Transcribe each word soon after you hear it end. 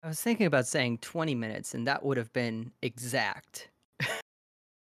I was thinking about saying 20 minutes, and that would have been exact.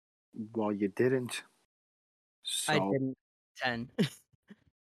 Well, you didn't. I So didn't. 10.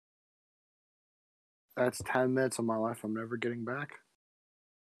 that's 10 minutes of my life I'm never getting back.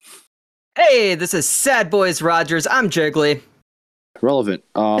 Hey, this is Sad Boys Rogers. I'm Jiggly. Relevant.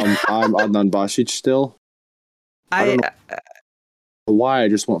 I'm Adnan Basic still. I don't know why I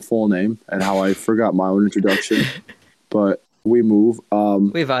just went full name and how I forgot my own introduction, but we move.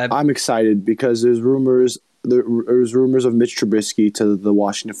 We vibe. I'm excited because there's rumors of Mitch Trubisky to the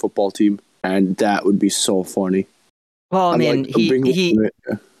Washington football team, and that would be so funny. Well, I mean,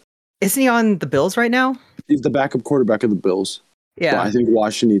 isn't he on the Bills right now? He's the backup quarterback of the Bills. Yeah, but I think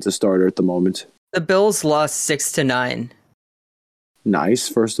Washington needs a starter at the moment. The Bills lost 6-9. Nice,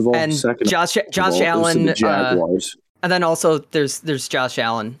 first of all. And second, Josh Allen. The Jaguars. And then also there's Josh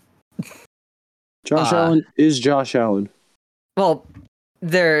Allen. Josh Allen is Josh Allen. Well,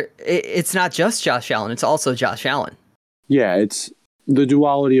 it's not just Josh Allen; it's also Josh Allen. Yeah, it's the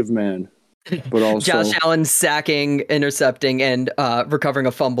duality of man. But also Josh Allen sacking, intercepting, and recovering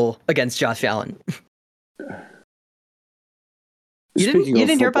a fumble against Josh Allen. You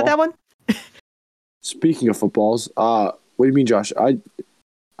didn't hear about that one? Speaking of footballs, what do you mean, Josh? I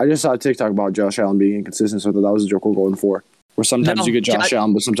just saw a TikTok about Josh Allen being inconsistent, so that was the joke we're going for. Where sometimes you get Josh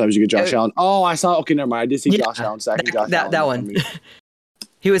Allen, but sometimes you get Josh Allen. Oh, I saw. Okay, never mind. I did see Josh Allen sacking Josh Allen. That one.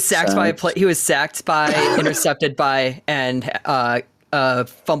 He was sacked by a play. He was sacked by, intercepted by, and a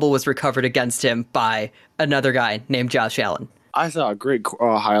fumble was recovered against him by another guy named Josh Allen. I saw a great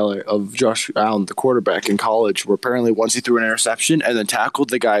highlight of Josh Allen, the quarterback in college, where apparently once he threw an interception and then tackled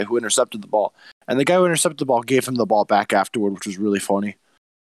the guy who intercepted the ball. And the guy who intercepted the ball gave him the ball back afterward, which was really funny.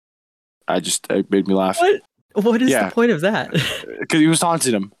 It made me laugh. What is the point of that? Because he was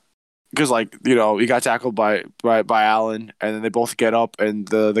taunting him. Because, he got tackled by Allen, and then they both get up, and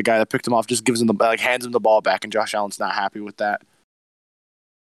the guy that picked him off just gives him hands him the ball back, and Josh Allen's not happy with that.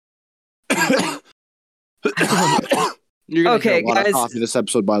 You're gonna hear a lot of coffee this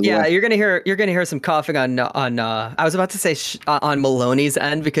episode, by the way. Yeah, you're gonna hear some coughing on. I was about to say on Maloney's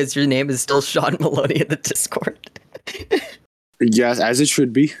end because your name is still Sean Maloney in the Discord. Yes, as it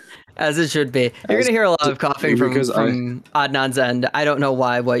should be. As it should be. You're gonna hear a lot of coughing from Adnan's end. I don't know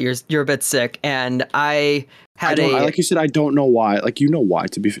why. You're a bit sick, and I had like you said, I don't know why. You know why?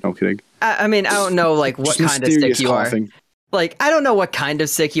 To be no kidding. I mean, I don't know what kind of sick you coughing. Are. I don't know what kind of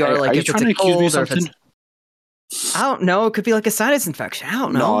sick you are. Are you trying to accuse me of something? I don't know. It could be like a sinus infection. I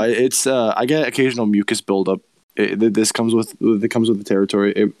don't know. No, it's I get occasional mucus buildup. This comes with the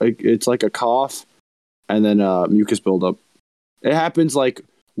territory. It's like a cough, and then mucus buildup. It happens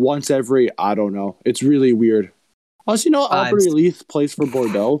once every, I don't know. It's really weird. Also, Albert Elith plays for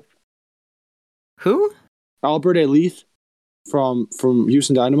Bordeaux. Who? Albert Elith from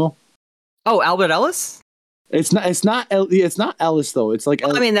Houston Dynamo. Oh, Albert Ellis? It's not Ellis though. It's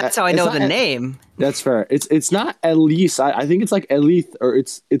I mean, that's how I know the name. That's fair. It's not Elise. I think it's Elith, or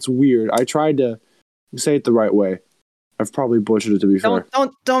it's weird. I tried to say it the right way. I've probably butchered it, to be fair.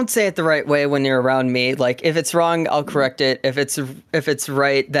 Don't say it the right way when you're around me. If it's wrong, I'll correct it. If it's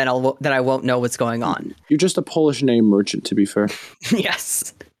right, then I won't know what's going on. You're just a Polish name merchant, to be fair.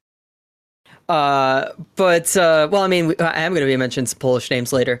 Yes. Well, I mean, I am going to be mentioning some Polish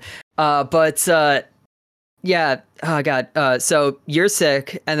names later. Yeah. Oh God. So you're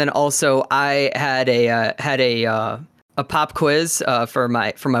sick, and then also I had a pop quiz for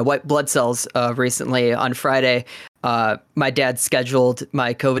my white blood cells recently on Friday. My dad scheduled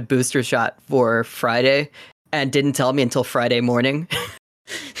my COVID booster shot for Friday and didn't tell me until Friday morning.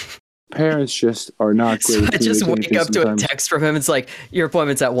 Parents just are not great. So I just wake up to a text from him. It's like, your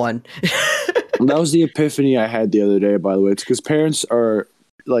appointment's at 1. That was the epiphany I had the other day, by the way. It's because parents are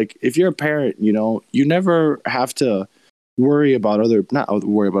if you're a parent, you never have to worry about I'm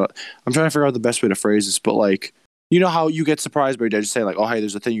trying to figure out the best way to phrase this, but you know how you get surprised by your dad just saying oh, hey,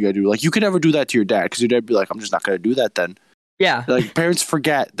 there's a thing you gotta do. You can never do that to your dad because your dad would be like, I'm just not gonna do that then. Yeah. Parents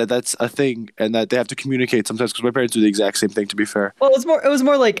forget that that's a thing and that they have to communicate sometimes, because my parents do the exact same thing, to be fair. Well, it was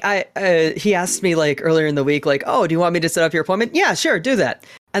more he asked me earlier in the week, oh, do you want me to set up your appointment? Yeah, sure, do that.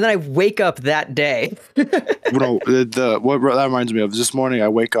 And then I wake up that day. What that reminds me of is this morning I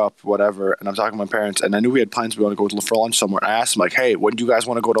wake up, whatever, and I'm talking to my parents, and I knew we had plans to go for lunch somewhere. And I asked them, hey, when do you guys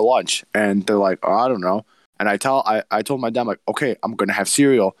want to go to lunch? And they're like, oh, I don't know. And I told my dad, okay, I'm going to have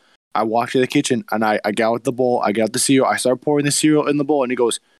cereal. I walk to the kitchen, and I get out the bowl, I get out the cereal, I start pouring the cereal in the bowl, and he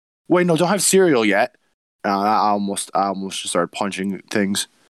goes, wait, no, don't have cereal yet. And I almost just started punching things.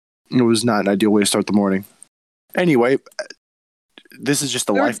 It was not an ideal way to start the morning. Anyway, this is just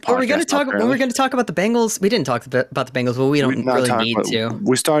a Were life podcast. we going to talk? Were we going to talk about the Bengals? We didn't talk about the Bengals, but we don't really need to.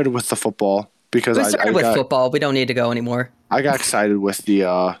 We started with the football because we started with football. We don't need to go anymore. I got excited with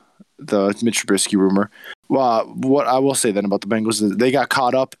the Mitch Trubisky rumor. Well, what I will say then about the Bengals is they got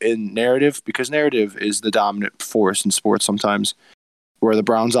caught up in narrative because narrative is the dominant force in sports sometimes. Where the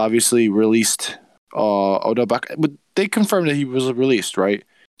Browns obviously released Odell Beckham, but they confirmed that he was released, right?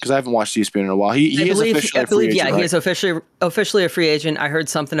 Because I haven't watched ESPN in a while. He is officially a free agent, right? He is officially a free agent. I heard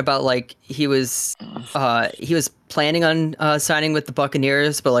something about like he was planning on signing with the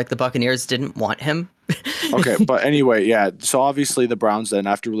Buccaneers, but like the Buccaneers didn't want him. Okay, but anyway, yeah. So obviously the Browns then,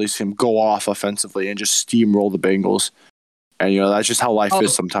 after releasing him, go off offensively and just steamroll the Bengals, and that's just how life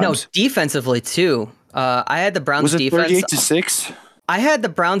is sometimes. No, defensively too. I had the Browns defense. Was it 38-6? I had the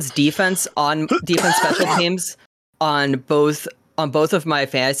Browns defense on defense special teams on both of my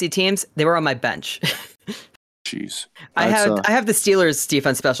fantasy teams. They were on my bench. Jeez. I have the Steelers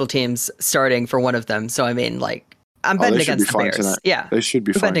defense special teams starting for one of them. So I mean, like, I'm betting against the Bears. Tonight. Yeah, they should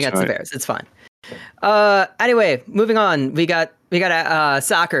be betting against the Bears. It's fine. Anyway, moving on. We got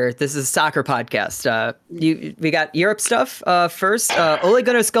soccer. This is a soccer podcast. We got Europe stuff. First, Ole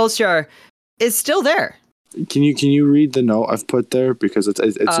Gunnar Solskjaer is still there. Can you read the note I've put there because it's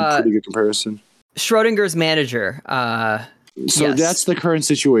a pretty good comparison. Schrodinger's manager. So yes. That's the current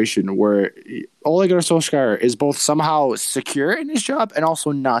situation where Ole Gunnar Solskjaer is both somehow secure in his job and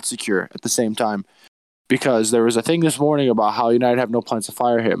also not secure at the same time. Because there was a thing this morning about how United have no plans to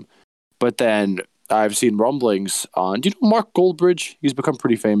fire him. But then I've seen rumblings on... Do you know Mark Goldbridge? He's become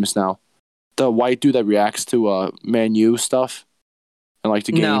pretty famous now. The white dude that reacts to Man U stuff and like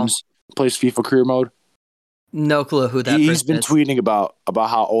the games. Plays FIFA career mode. No clue who that is. He's been tweeting about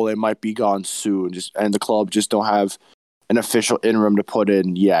how Ole might be gone soon, and the club just don't have an official interim to put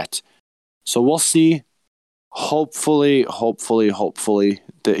in yet. So we'll see. Hopefully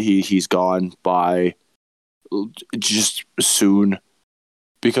that he's gone by just soon,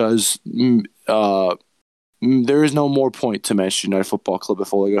 because there is no more point to Manchester United Football Club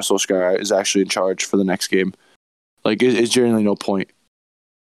if Ole Gunnar Solskjaer is actually in charge for the next game. Like, it's generally no point.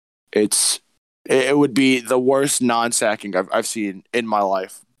 It would be the worst non-sacking I've seen in my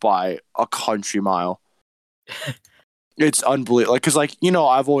life by a country mile. It's unbelievable. Like, because, like,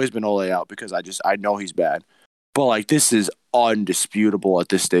 I've always been Ole out because I know he's bad. But, like, this is undisputable at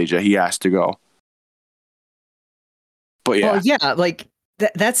this stage that he has to go. But, yeah. Well, yeah, like,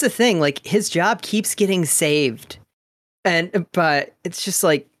 that's the thing. Like, his job keeps getting saved. But it's just,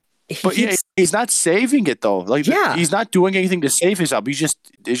 like... he's not saving it though. Like, yeah. He's not doing anything to save his job. He's just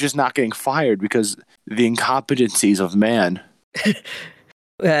not getting fired because the incompetencies of man.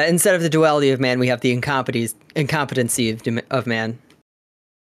 Instead of the duality of man, we have the incompetency of man.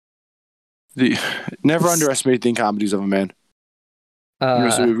 Never underestimate the incompetencies of a man.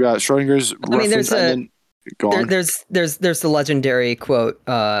 So we've got Schrodinger's. I mean, there's the legendary quote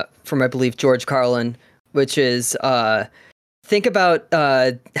from, I believe, George Carlin, which is. Think about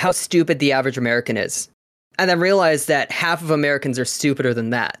how stupid the average American is, and then realize that half of Americans are stupider than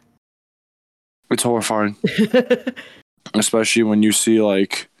that. It's horrifying. Especially when you see,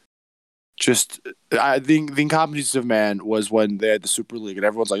 like, I think the incompetence of man was when they had the Super League, and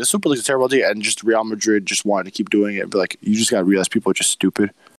everyone's like, the Super League's a terrible idea, and just Real Madrid just wanted to keep doing it. But, like, you just gotta realize people are just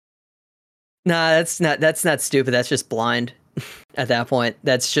stupid. Nah, that's not stupid. That's just blind. At that point,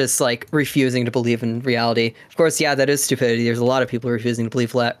 that's just like refusing to believe in reality. Of course, yeah, that is stupidity. There's a lot of people refusing to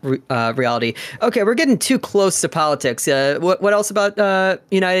believe reality. Okay, we're getting too close to politics. What else about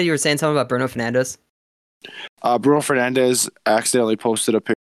United? You were saying something about Bruno Fernandes. Bruno Fernandes accidentally posted a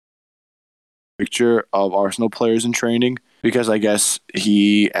picture of Arsenal players in training because I guess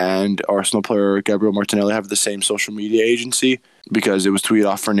he and Arsenal player Gabriel Martinelli have the same social media agency, because it was tweeted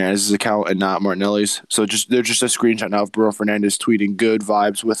off Fernandes' account and not Martinelli's. So they're just a screenshot now of Bruno Fernandes tweeting good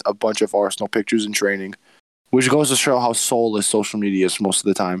vibes with a bunch of Arsenal pictures in training, which goes to show how soulless social media is most of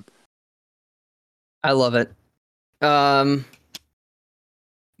the time. I love it. Do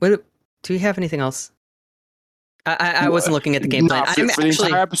we have anything else? I wasn't looking at the game plan. For the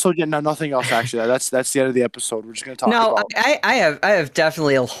entire episode, nothing else. Actually, that's the end of the episode. We're just going to talk about. No, I have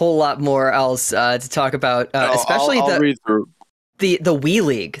definitely a whole lot more else to talk about. Especially I'll read through the Wii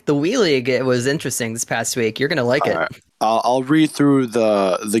League. The Wii League, it was interesting this past week. You're going to like it. Right. I'll read through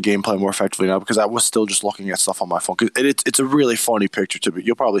the gameplay more effectively now, because I was still just looking at stuff on my phone. It's a really funny picture to me.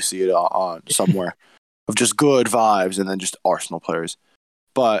 You'll probably see it on somewhere of just good vibes and then just Arsenal players.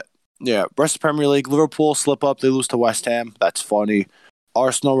 But yeah, rest of the Premier League, Liverpool slip up. They lose to West Ham. That's funny.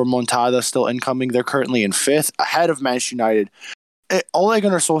 Arsenal remontada still incoming. They're currently in 5th, ahead of Manchester United. Ole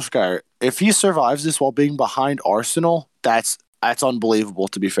Gunnar Solskjaer, if he survives this while being behind Arsenal, that's That's unbelievable,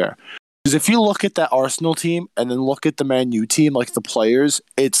 to be fair. Because if you look at that Arsenal team and then look at the Man U team, like the players,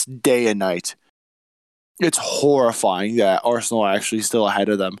 it's day and night. It's horrifying that Arsenal are actually still ahead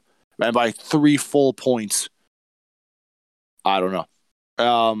of them. And by 3 full points. I don't know.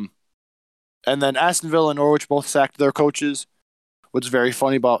 And then Aston Villa and Norwich both sacked their coaches. What's very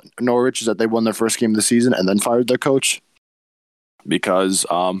funny about Norwich is that they won their first game of the season and then fired their coach. Because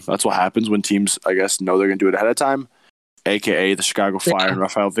that's what happens when teams, I guess, know they're going to do it ahead of time. AKA the Chicago Fire and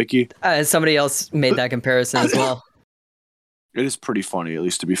Rafael Vicky. Somebody else made that comparison as well. It is pretty funny, at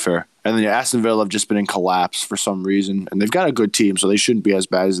least, to be fair. And then Aston Villa have just been in collapse for some reason. And they've got a good team, so they shouldn't be as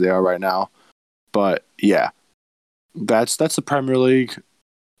bad as they are right now. But, yeah. That's the Premier League.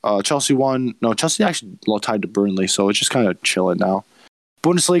 Chelsea won. No, Chelsea actually tied to Burnley, so it's just kind of chilling now.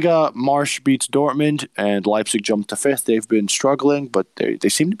 Bundesliga, Marsch beats Dortmund, and Leipzig jumped to 5th. They've been struggling, but they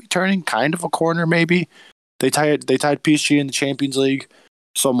seem to be turning kind of a corner, maybe. They tied PSG in the Champions League,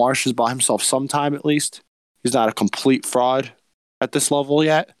 so Marsch has bought himself some time at least. He's not a complete fraud at this level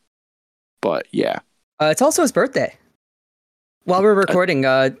yet, but yeah. It's also his birthday. While we're recording,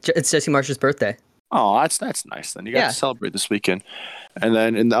 it's Jesse Marsch's birthday. Oh, that's nice then. You got to celebrate this weekend. And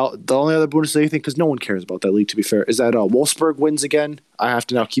then the only other Bundesliga thing, because no one cares about that league, to be fair, is that Wolfsburg wins again. I have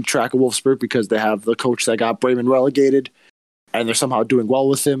to now keep track of Wolfsburg because they have the coach that got Bremen relegated, and they're somehow doing well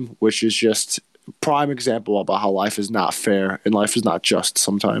with him, which is just prime example about how life is not fair and life is not just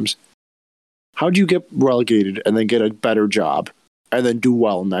sometimes. How do you get relegated and then get a better job and then do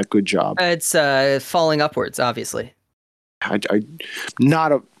well in that good job? It's falling upwards, obviously.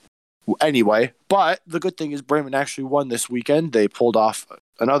 Anyway, but the good thing is Bremen actually won this weekend. They pulled off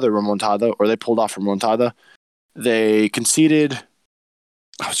another remontada. They conceded.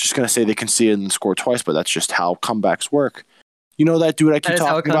 I was just going to say they conceded and scored twice, but that's just how comebacks work. You know that dude I keep talking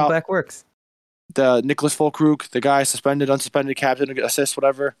about? That is how a comeback works. The Nicholas Füllkrug, the guy suspended, unsuspended, captain, assist,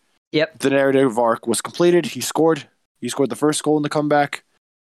 whatever. Yep. The narrative arc was completed. He scored. He scored the first goal in the comeback.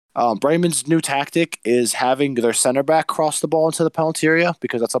 Bremen's new tactic is having their center back cross the ball into the penalty area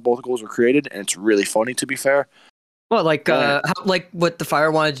because that's how both goals were created, and it's really funny, to be fair. Well, like what the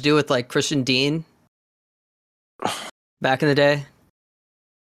Fire wanted to do with like Christian Dean back in the day.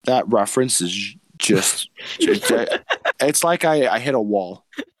 That reference is just it's like I hit a wall.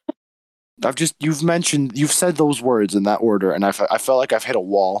 You've said those words in that order, and I felt like I've hit a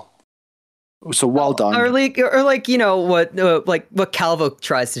wall. So well done. Or like you know what Calvo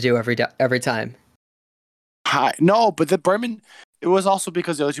tries to do every time. No, but the Bremen. It was also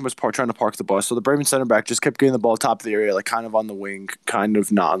because the other team was trying to park the bus, so the Bremen center back just kept getting the ball top of the area, like kind of on the wing, kind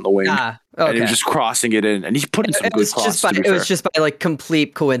of not on the wing, okay. And he was just crossing it in, and he put in some good crosses. It was just by like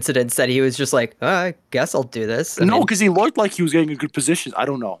complete coincidence that he was just like, I guess I'll do this. No, because he looked like he was getting a good position. I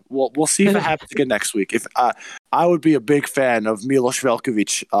don't know. We'll see if it happens again next week. If I would be a big fan of Milos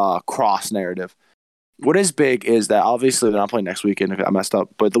Velkovic cross narrative. What is big is that obviously they're not playing next weekend. I messed up,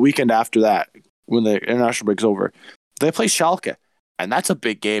 but the weekend after that, when the international break's over, they play Schalke. And that's a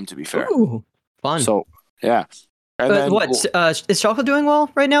big game, to be fair. Ooh, fun. So, yeah. And then, is Schalke doing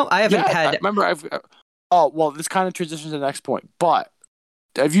well right now? I haven't had. This kind of transitions to the next point. But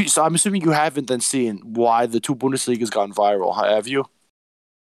so I'm assuming you haven't then seen why the two Bundesligas gone viral, have you?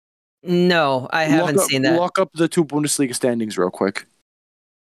 No, I haven't seen that. Look up the two Bundesliga standings real quick.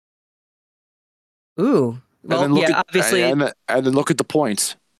 Ooh. Well, obviously. And then look at the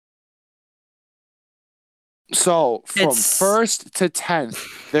points. So, from 1st to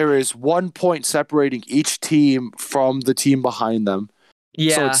 10th, there is 1 point separating each team from the team behind them.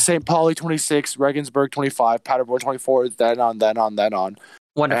 Yeah. So, it's St. Pauli 26, Regensburg 25, Paderborn 24, then on.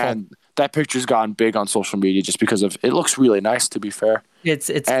 Wonderful. And that picture's gone big on social media just because of it looks really nice, to be fair. It's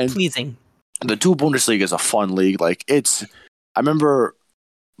pleasing. The two Bundesliga is a fun league. Like, I remember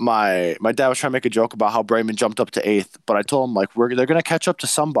my dad was trying to make a joke about how Bremen jumped up to 8th, but I told him, like, they're going to catch up to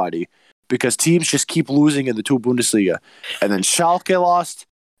somebody. Because teams just keep losing in the two Bundesliga. And then Schalke lost.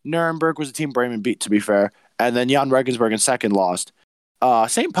 Nuremberg was the team Bremen beat, to be fair. And then Jan Regensburg in second lost.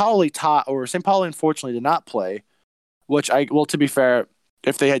 St. Pauli unfortunately did not play. To be fair,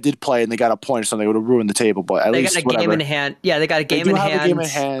 if they did play and they got a point or something, it would have ruined the table. But they got a game in hand. Yeah, they got a game in hand.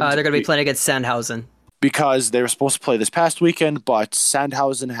 They're going to be playing against Sandhausen. Because they were supposed to play this past weekend, but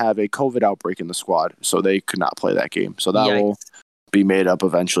Sandhausen have a COVID outbreak in the squad. So they could not play that game. So that will be made up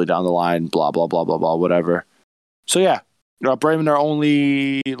eventually down the line, blah, blah, blah, blah, blah, whatever. So, yeah, Bremen are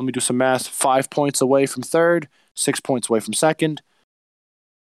only, let me do some math, 5 points away from 3rd, 6 points away from 2nd.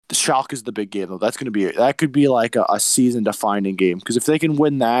 The Schalke is the big game, though. That could be like a season-defining game, because if they can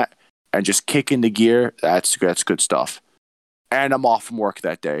win that and just kick into gear, that's good stuff. And I'm off from work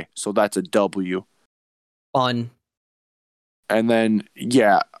that day, so that's a W. Fun. And then,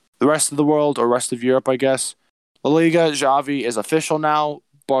 yeah, the rest of the world, or rest of Europe, I guess. La Liga, Xavi is official now.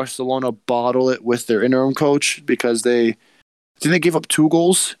 Barcelona bottle it with their interim coach because they gave up 2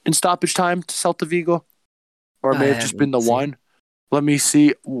 goals in stoppage time to Celta Vigo, or it may have just been the one. Let me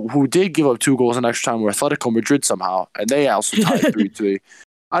see who did give up 2 goals in extra time were Atletico Madrid somehow, and they also tied 3-3.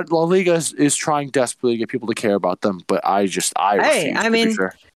 La Liga is trying desperately to get people to care about them, but I refuse to be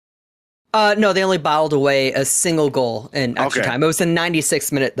fair. No, they only bottled away a single goal in extra time. It was the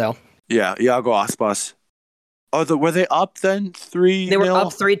 96th minute, though. Yeah, Iago Aspas. Oh, were they up then 3-0? They were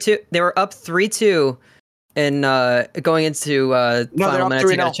up 3-2. They were up 3-2, and going into final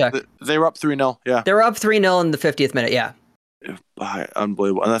minutes. You gotta check. They were up 3-0. Yeah, they were up 3-0 in the 50th minute. Yeah,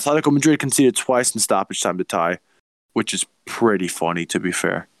 unbelievable. And Atletico Madrid conceded twice in stoppage time to tie, which is pretty funny, to be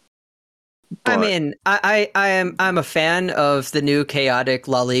fair. But, I mean, I'm a fan of the new chaotic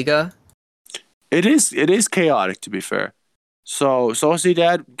La Liga. It is chaotic, to be fair. So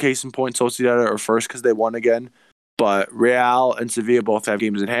Sociedad, case in point, Sociedad are first because they won again. But Real and Sevilla both have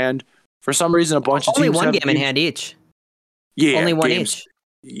games in hand. For some reason, a bunch of teams only one have game in hand each. Yeah, only one each.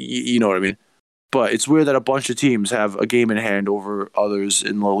 You know what I mean. But it's weird that a bunch of teams have a game in hand over others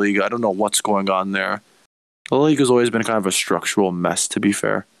in La Liga. I don't know what's going on there. La Liga's always been kind of a structural mess, to be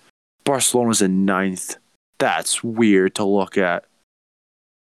fair. Barcelona's in 9th. That's weird to look at.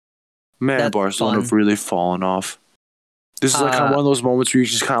 Man, that's Barcelona have really fallen off. This is like kind of one of those moments where you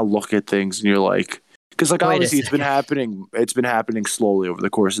just kind of look at things and you're like, because like obviously it's been happening slowly over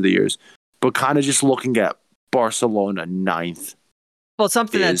the course of the years, but kind of just looking at Barcelona 9th. Well,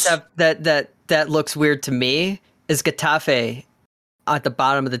 something that looks weird to me is Getafe at the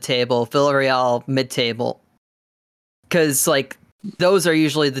bottom of the table, Villarreal mid-table, because like those are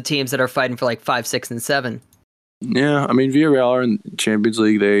usually the teams that are fighting for like 5, 6, and 7. Yeah, I mean Villarreal are in Champions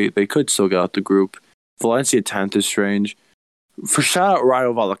League. They could still get out the group. Valencia 10th is strange. For shout out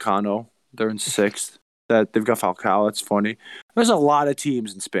Rayo Vallecano, they're in 6th. That they've got Falcao. That's funny. There's a lot of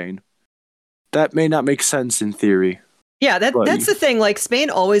teams in Spain. That may not make sense in theory. Yeah, that's the thing. Like Spain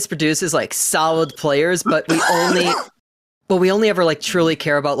always produces like solid players, but we only ever like truly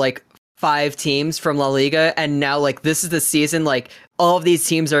care about like 5 teams from La Liga. And now like this is the season. Like all of these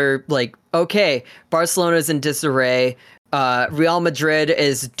teams are like okay. Barcelona's in disarray. Real Madrid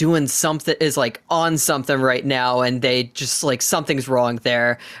is doing something, is like on something right now, and they just like something's wrong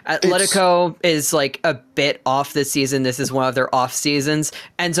there. Atletico is like a bit off this season. This is one of their off seasons,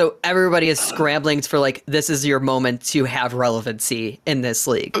 and so everybody is scrambling for like this is your moment to have relevancy in this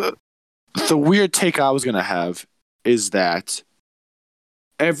league. The weird take I was gonna have is that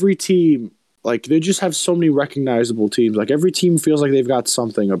every team, like they just have so many recognizable teams. Like every team feels like they've got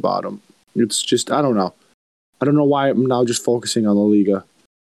something about them. It's just I don't know. I don't know why I'm now just focusing on La Liga.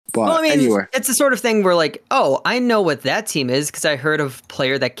 But well, I mean, anyway. It's the sort of thing where like, oh, I know what that team is because I heard of a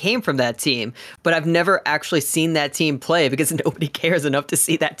player that came from that team, but I've never actually seen that team play because nobody cares enough to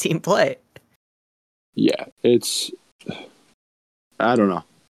see that team play. Yeah, I don't know.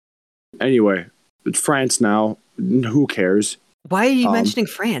 Anyway, it's France now. Who cares? Why are you mentioning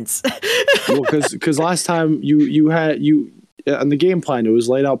France? Well, because last time you had on the game plan, it was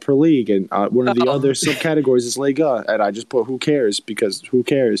laid out per league, and one of the other subcategories is Liga, and I just put who cares because who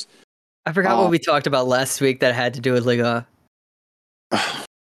cares? I forgot what we talked about last week that had to do with Liga.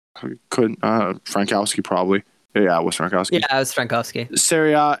 Couldn't Frankowski probably. Yeah, it was Frankowski. Yeah, it was Frankowski.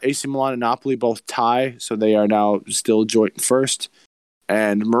 Serie A, AC Milan, and Napoli both tie, so they are now still joint first.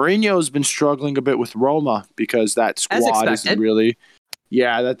 And Mourinho has been struggling a bit with Roma because that squad isn't really.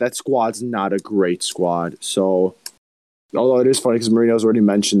 Yeah, that squad's not a great squad. So. Although it is funny because Mourinho's already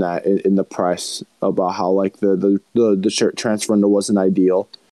mentioned that in the press about how like the transfer window wasn't ideal,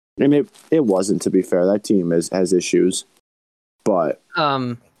 and it wasn't, to be fair. That team has issues, but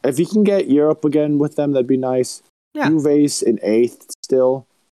if you can get Europe again with them, that'd be nice. Yeah. Juve's in 8th still,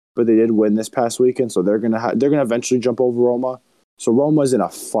 but they did win this past weekend, so they're gonna eventually jump over Roma. So Roma's in a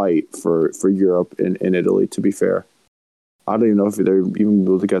fight for Europe in Italy. To be fair, I don't even know if they're even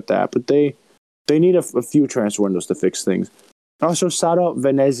able to get that, but they need a few transfer windows to fix things. Also, shout out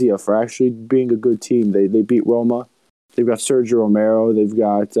Venezia for actually being a good team. They beat Roma. They've got Sergio Romero. They've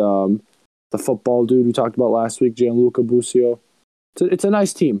got the football dude we talked about last week, Gianluca Busio. It's a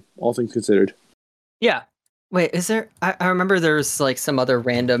nice team, all things considered. Yeah. Wait, is there... I remember there's like some other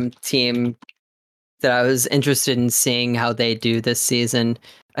random team that I was interested in seeing how they do this season.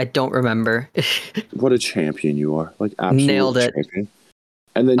 I don't remember. What a champion you are. Like, absolute nailed it. Champion.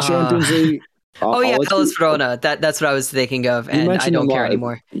 And then Champions League... Hellas Verona. That's what I was thinking of, and I don't care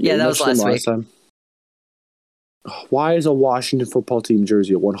anymore. Yeah, that was last week. Time. Why is a Washington football team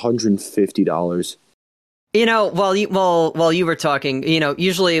jersey at $150? While you were talking,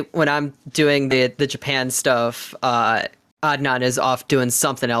 usually when I'm doing the Japan stuff, Adnan is off doing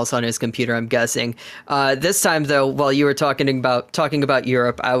something else on his computer, I'm guessing. This time though, while you were talking about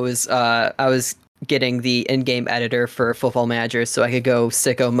Europe, I was getting the in-game editor for Football Manager so I could go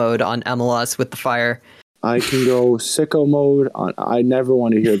sicko mode on MLS with the fire. I can go sicko mode on. I never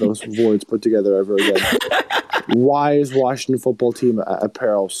want to hear those words put together ever again. Why is Washington football team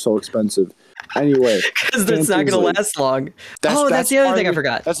apparel so expensive? Anyway, because it's not going to last long. That's the other thing I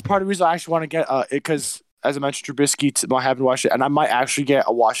forgot. That's part of the reason I actually want to get it because, as I mentioned, Trubisky might have to watch it, and I might actually get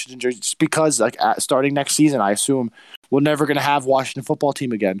a Washington jersey just because, starting next season, I assume we're never going to have Washington football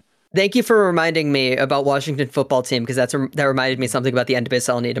team again. Thank you for reminding me about Washington football team because that reminded me something about the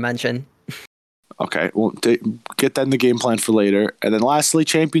NWSL I need to mention. Okay, well, get that in the game plan for later. And then lastly,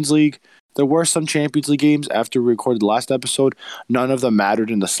 Champions League. There were some Champions League games after we recorded the last episode. None of them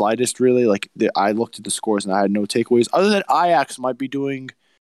mattered in the slightest, really. I looked at the scores and I had no takeaways. Other than Ajax might be doing,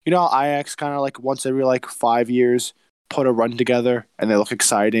 Ajax kind of once every 5 years put a run together and they look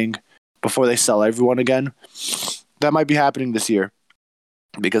exciting before they sell everyone again. That might be happening this year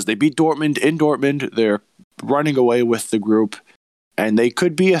because they beat Dortmund in Dortmund. They're running away with the group. And they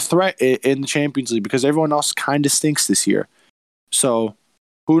could be a threat in the Champions League because everyone else kind of stinks this year. So,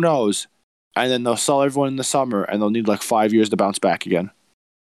 who knows? And then they'll sell everyone in the summer, and they'll need 5 years to bounce back again.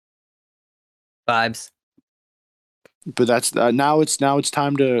 Vibes. But that's now. It's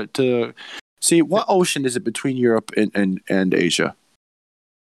time to see what ocean is it between Europe and Asia.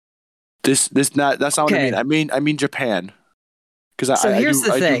 That's not what I mean. I mean Japan. Because I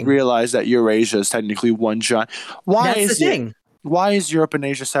do realize that Eurasia is technically one giant. Why is the thing? Why is Europe and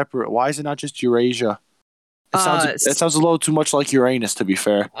Asia separate? Why is it not just Eurasia? It sounds a little too much like Uranus, to be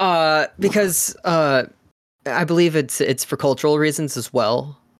fair. Because I believe it's for cultural reasons as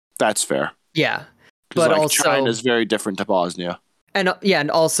well. That's fair. Yeah, but also China's very different to Bosnia. And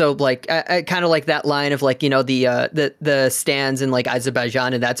also kind of like that line of the stands in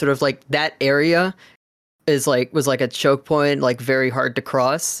Azerbaijan and that sort of that area was a choke point, very hard to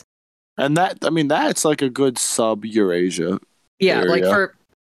cross. And that's a good sub Eurasia. Yeah, area.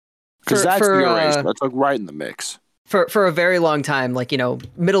 Because that's Eurasia. That's right in the mix. For a very long time,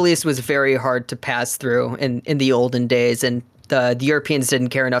 Middle East was very hard to pass through in the olden days, and the Europeans didn't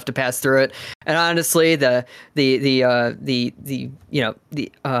care enough to pass through it. And honestly, I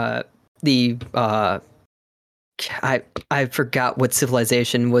forgot what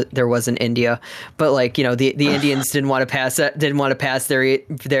civilization there was in India, but the Indians didn't want to pass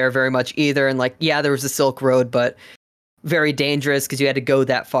there very much either. And there was the Silk Road, but very dangerous because you had to go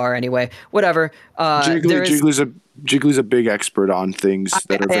that far anyway. Whatever. Jiggly's a big expert on things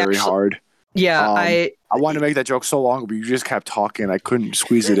that are very hard. Yeah, I wanted to make that joke so long, but you just kept talking. I couldn't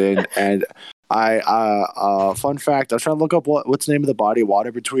squeeze it in. And fun fact, I was trying to look up what's the name of the body of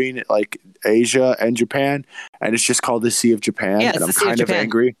water between Asia and Japan, and it's just called the Sea of Japan. Yeah, and I'm kind of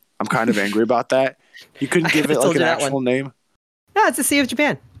angry. I'm kind of angry about that. You couldn't give it an actual name. No, it's the Sea of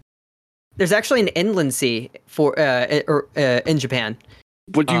Japan. There's actually an inland sea in Japan.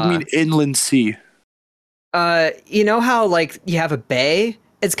 What do you mean inland sea? You know how you have a bay?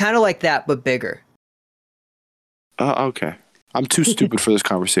 It's kind of like that, but bigger. Okay. I'm too stupid for this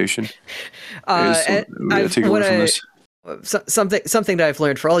conversation. Something that I've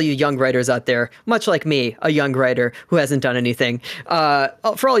learned for all you young writers out there, much like me, a young writer who hasn't done anything.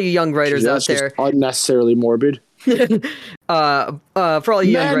 For all you young writers out there, unnecessarily morbid. For all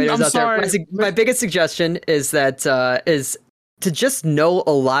you young writers out there, my biggest suggestion is that is to just know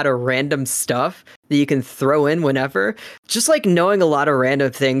a lot of random stuff that you can throw in whenever. Just knowing a lot of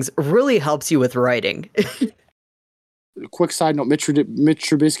random things really helps you with writing. Quick side note, Mitch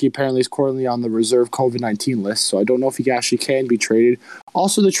Trubisky apparently is currently on the reserve COVID-19 list, so I don't know if he actually can be traded.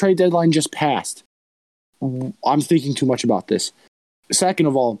 Also, the trade deadline just passed. I'm thinking too much about this. Second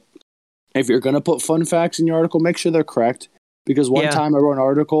of all, if you're going to put fun facts in your article, make sure they're correct. Because one time I wrote an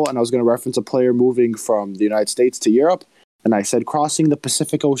article and I was going to reference a player moving from the United States to Europe, and I said crossing the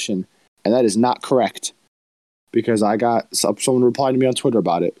Pacific Ocean, and that is not correct. Because I got someone replied to me on Twitter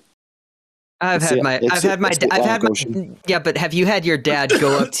about it. But have you had your dad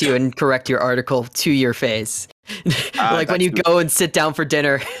go up to you and correct your article to your face? When you go and sit down for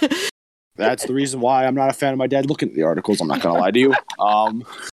dinner. That's the reason why I'm not a fan of my dad looking at the articles. I'm not going to lie to you.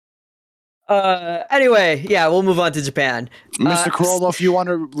 Anyway, we'll move on to Japan. Mr. Corolla, if you want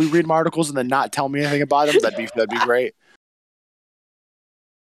to read my articles and then not tell me anything about them, that'd be great.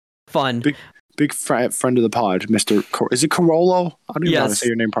 Fun. Big friend of the pod, Mr. Is it Corollo? I don't even know how to say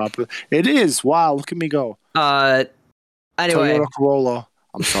your name properly. It is. Wow, look at me go. Anyway. Toyota Corolla.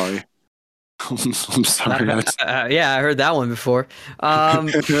 I'm sorry. I'm sorry. Yeah, I heard that one before.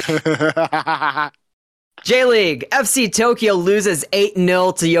 J League FC Tokyo loses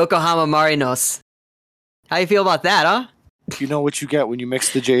 8-0 to Yokohama Marinos. How you feel about that, huh? You know what you get when you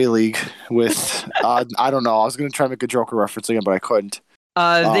mix the J League with I don't know. I was gonna try to make a Joker reference again, but I couldn't.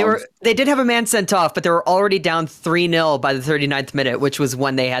 They did have a man sent off, but they were already down 3-0 by the 39th minute, which was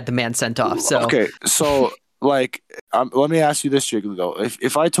when they had the man sent off. So okay, so like, let me ask you this, Jiggly, though.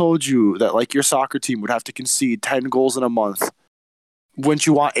 If I told you that like your soccer team would have to concede 10 goals in a month, wouldn't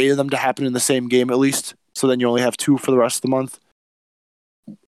you want 8 of them to happen in the same game at least? So then you only have 2 for the rest of the month.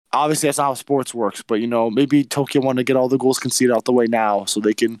 Obviously, that's not how sports works, but maybe Tokyo want to get all the goals conceded out the way now, so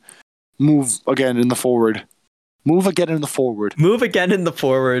they can move again in the forward. Move again in the forward. I'm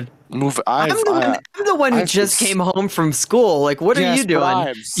the one who just came home from school. Like, what are you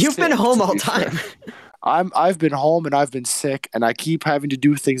doing? You've been home all time. I've been home and I've been sick, and I keep having to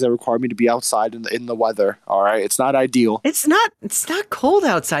do things that require me to be outside in the weather. All right, it's not ideal. It's not cold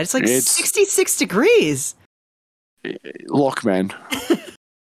outside. It's like 66 degrees. Look, man.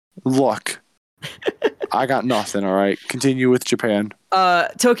 Look. I got nothing, all right? Continue with Japan.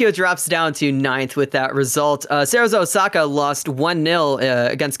 Tokyo drops down to 9th with that result. Cerezo Osaka lost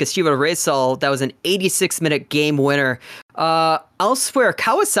 1-0 against Kashiwa Reysol. That was an 86-minute game winner. Elsewhere,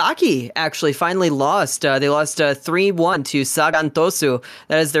 Kawasaki actually finally lost. They lost 3-1 to Sagan Tosu.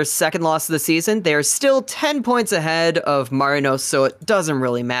 That is their second loss of the season. They are still 10 points ahead of Marinos, so it doesn't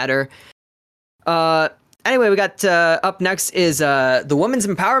really matter. Anyway, we got up next is the Women's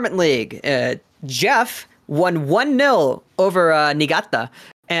Empowerment League. Jeff won 1-0 over Niigata,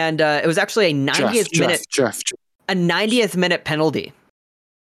 and it was actually a 90th minute penalty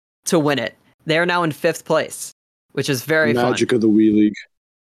to win it. They are now in 5th place, which is very fun. Magic of the Wii League.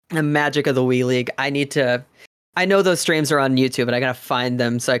 The magic of the Wii League. I know those streams are on YouTube, and I gotta find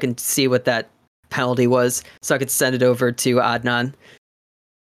them so I can see what that penalty was, so I could send it over to Adnan.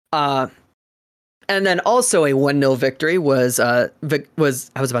 And then also a 1-0 victory was I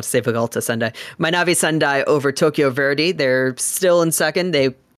was about to say Vegalta Sendai. Minabe Sendai over Tokyo Verdy. They're still in second.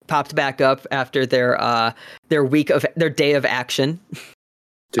 They popped back up after their day of action.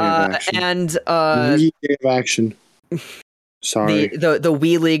 And day of action. Sorry. The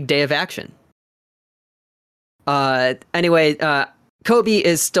Wii League Day of Action. Anyway, Kobe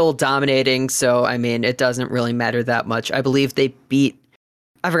is still dominating, so I mean it doesn't really matter that much. I believe they beat.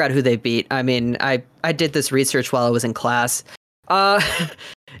 I forgot who they beat. I mean, I did this research while I was in class. NWSL,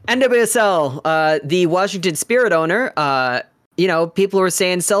 the Washington Spirit owner, people were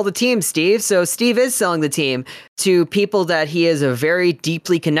saying sell the team, Steve. So Steve is selling the team to people that he is very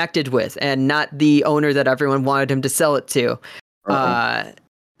deeply connected with, and not the owner that everyone wanted him to sell it to.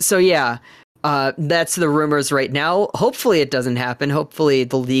 So yeah. That's the rumors right now. Hopefully it doesn't happen. Hopefully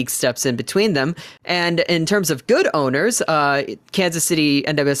the league steps in between them. And in terms of good owners, Kansas City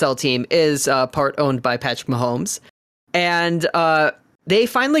NWSL team is part owned by Patrick Mahomes. And they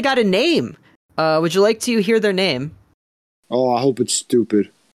finally got a name. Would you like to hear their name? Oh, I hope it's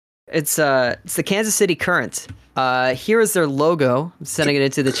stupid. It's the Kansas City Current. Here is their logo. I'm sending it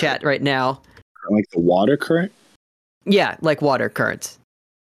into the chat right now. Like the water current? Yeah, like water current.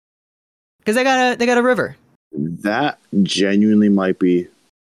 Because they got a river. That genuinely might be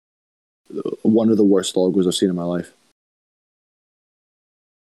one of the worst logos I've seen in my life.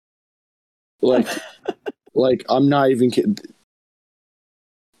 Like I'm not even kidding.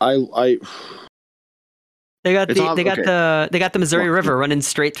 They got the Missouri River running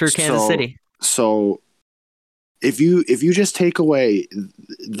straight through Kansas City. So if you just take away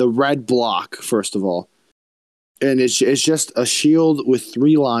the red block, first of all, and it's just a shield with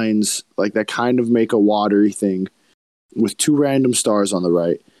 3 lines like that kind of make a watery thing with 2 random stars on the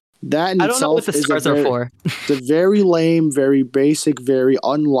right. That in I don't know what the stars are for. It's a very lame, very basic, very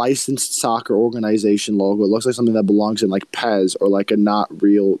unlicensed soccer organization logo. It looks like something that belongs in like PES or like a not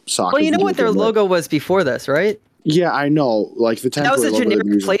real soccer. Well, you know what their logo was before this, right? Yeah, I know. Like the temporary that was a generic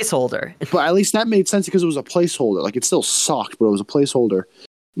placeholder. But at least that made sense because it was a placeholder. Like it still sucked, but it was a placeholder.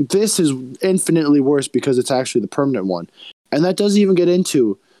 This is infinitely worse because it's actually the permanent one. And that doesn't even get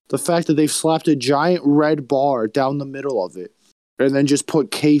into the fact that they've slapped a giant red bar down the middle of it and then just put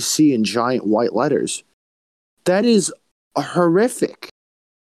KC in giant white letters. That is horrific.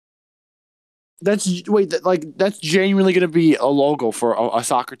 That's genuinely going to be a logo for a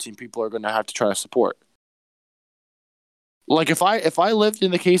soccer team people are going to have to try to support. Like if I lived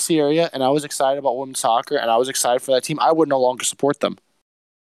in the KC area and I was excited about women's soccer and I was excited for that team, I would no longer support them.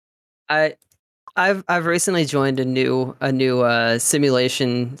 I've recently joined a new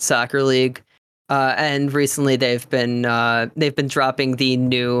simulation soccer league, and recently they've been dropping the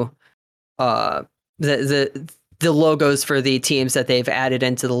new uh the logos for the teams that they've added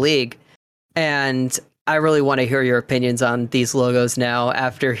into the league, and I really want to hear your opinions on these logos now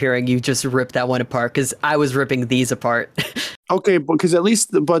after hearing you just rip that one apart, because I was ripping these apart. Okay, but at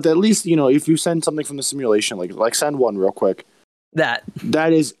least if you send something from the simulation, like send one real quick. That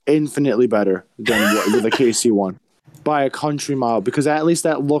is infinitely better than the KC one by a country mile, because at least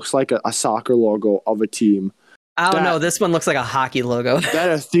that looks like a soccer logo of a team. I don't know. This one looks like a hockey logo. That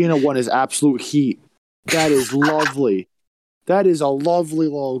Athena one is absolute heat. That is lovely. That is a lovely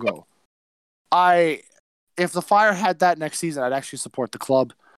logo. If the Fire had that next season, I'd actually support the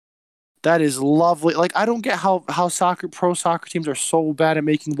club. That is lovely. Like, I don't get how pro soccer teams are so bad at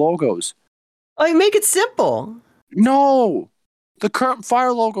making logos. Like, make it simple. No. The current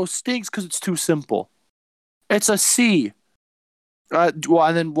Fire logo stinks because it's too simple. It's a C. You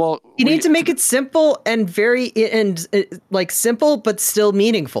need to make it simple and simple but still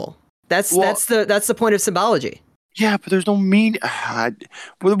meaningful. That's the point of symbology. Yeah, but there's no meaning.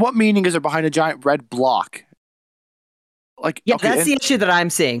 What meaning is there behind a giant red block? That's the issue that I'm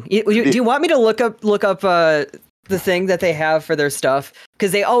seeing. Do you want me to look up the thing that they have for their stuff?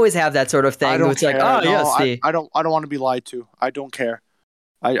 Because they always have that sort of thing. It's like, I don't want to be lied to. I don't care.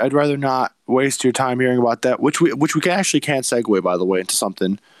 I'd rather not waste your time hearing about that. Which we can segue, by the way, into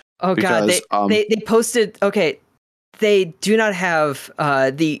something. Oh god, they posted. Okay, they do not have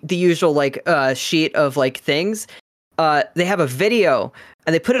the usual sheet of things. They have a video,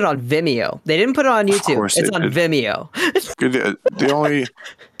 and they put it on Vimeo. They didn't put it on YouTube. It's on Vimeo.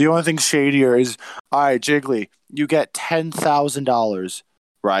 The only thing shadier is, all right, Jiggly, you get $10,000,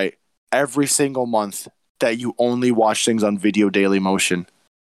 right, every single month that you only watch things on Video Daily Motion.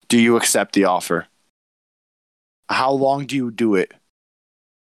 Do you accept the offer? How long do you do it?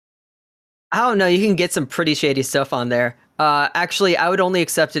 I don't know. You can get some pretty shady stuff on there. Actually, I would only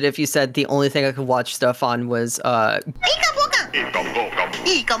accept it if you said the only thing I could watch stuff on was I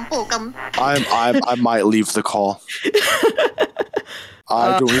might leave the call.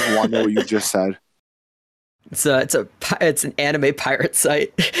 I don't even want to know what you just said. It's an anime pirate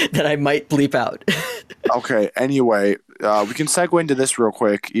site that I might bleep out. Okay, anyway, we can segue into this real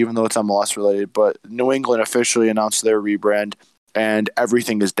quick, even though it's MLS related, but New England officially announced their rebrand, and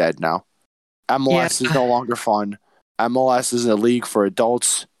everything is dead now. MLS is no longer fun. MLS is a league for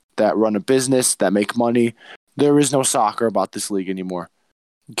adults that run a business, that make money. There is no soccer about this league anymore.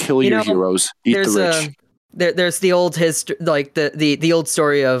 Kill your heroes. Eat the rich. There's the old the old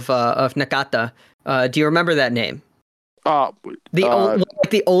story of Nakata. Do you remember that name?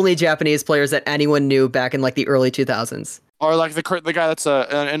 The only Japanese players that anyone knew back in the early 2000s. Or the guy that's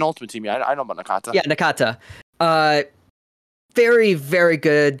an Ultimate Team. Yeah, I know about Nakata. Yeah, Nakata. Very, very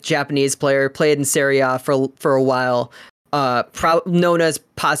good Japanese player. Played in Serie A for a while. Known as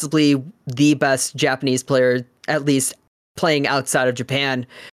possibly the best Japanese player, at least playing outside of Japan.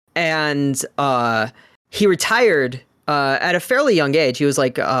 And he retired at a fairly young age. He was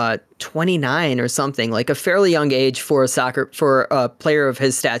 29 or something, a fairly young age for a player of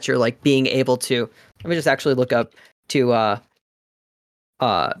his stature, being able to. Let me just actually look up to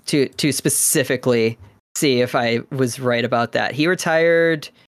specifically see if I was right about that. He retired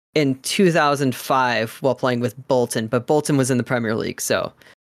in 2005 while playing with Bolton, but Bolton was in the Premier League, so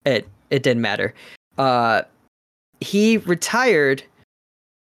it didn't matter. He retired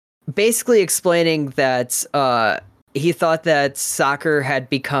basically explaining that he thought that soccer had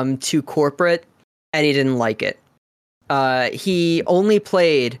become too corporate and he didn't like it. He only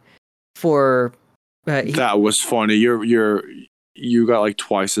played for that was funny. You got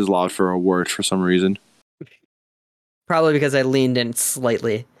twice as loud for a word for some reason. Probably because I leaned in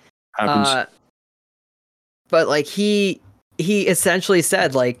slightly. Happens. But he essentially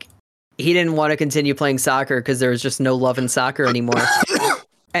said he didn't want to continue playing soccer because there was just no love in soccer anymore.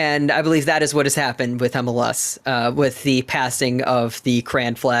 And I believe that is what has happened with MLS, with the passing of the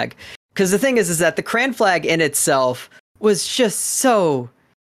Cran flag. Because the thing is that the Cran flag in itself was just so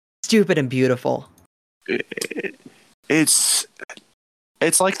stupid and beautiful. It's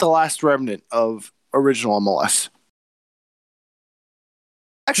like the last remnant of original MLS.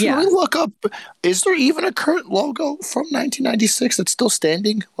 Actually, let me look up. Is there even a current logo from 1996 that's still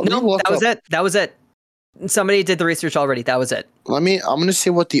standing? That was it. Somebody did the research already. That was it. I'm going to see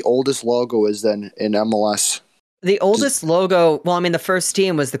what the oldest logo is then in MLS. The oldest logo, the first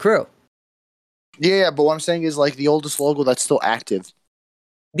team was the Crew. Yeah, but what I'm saying is the oldest logo that's still active.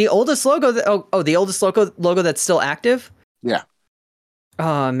 The oldest logo, the oldest logo that's still active? Yeah.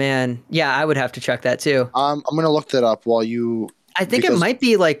 Oh, man. Yeah, I would have to check that too. I'm going to look that up while you... I think it might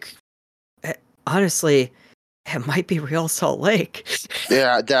be honestly, It might be Real Salt Lake.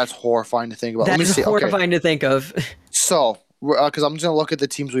 Yeah, that's horrifying to think about. That Let me is see. Okay, horrifying to think of. so because I'm just gonna look at the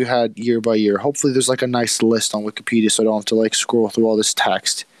teams we had year by year. Hopefully, there's like a nice list on Wikipedia, so I don't have to like scroll through all this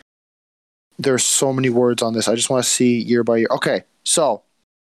text. There's so many words on this. I just want to see year by year. Okay, so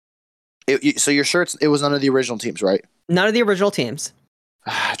so you're sure it was none of the original teams, right? None of the original teams.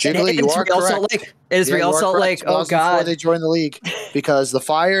 Jiggly, you are Real correct. Salt Lake. It is Yeah, Real you are Salt correct. Lake. Oh 2004 God. they joined the league because the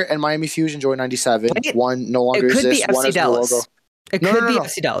Fire and Miami Fusion joined '97. Wait, One no longer It could be exists. One FC has the Dallas. logo. It No, could no, be no.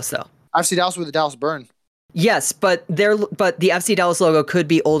 FC Dallas though. FC Dallas with the Dallas Burn. Yes, but the FC Dallas logo could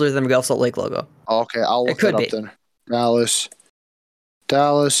be older than Real Salt Lake logo. Okay, I'll look could that up be. then. Dallas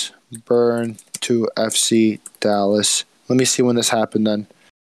Burn to FC Dallas. Let me see when this happened then.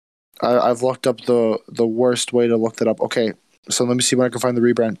 I've looked up the worst way to look that up. Okay, so let me see when I can find the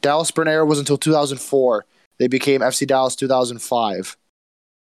rebrand. Dallas Burn era was until 2004. They became FC Dallas 2005.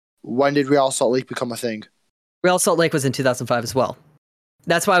 When did Real Salt Lake become a thing? Real Salt Lake was in 2005 as well.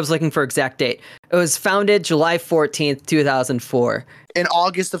 That's why I was looking for exact date. It was founded July 14th, 2004. In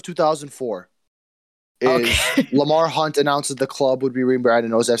August of 2004. Okay. Lamar Hunt announced that the club would be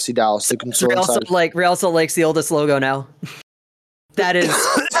rebranded as FC Dallas. To Real Salt Lake's the oldest logo now. That is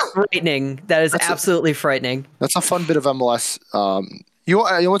frightening. That is absolutely frightening. That's a fun bit of MLS. You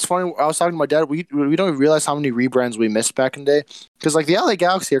know what's funny? I was talking to my dad. We don't even realize how many rebrands we missed back in the day. Because like the LA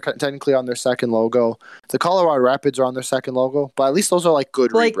Galaxy are technically on their second logo. The Colorado Rapids are on their second logo. But at least those are like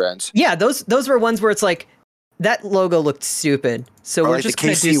good rebrands. Yeah, those were ones where it's like that logo looked stupid. So we're just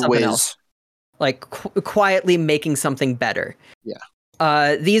going to do something else. Like quietly making something better.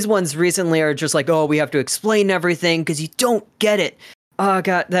 Yeah. These ones recently are just like, oh, we have to explain everything because you don't get it. Oh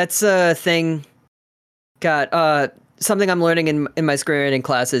God, that's a thing. God, something I'm learning in my screenwriting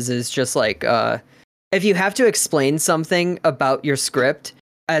classes is just like, if you have to explain something about your script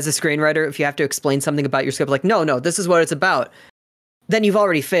as a screenwriter, if you have to explain something about your script, like, no, this is what it's about, then you've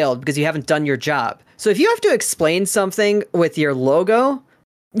already failed because you haven't done your job. So if you have to explain something with your logo,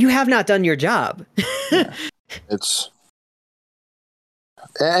 you have not done your job. Yeah. It's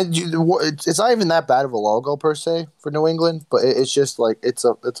not even that bad of a logo per se for New England, but it's just like it's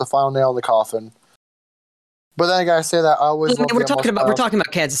a final nail in the coffin. But then I gotta say that I always we're talking about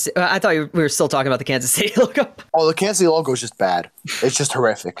Kansas City. I thought we were still talking about the Kansas City logo. Oh, the Kansas City logo is just bad. It's just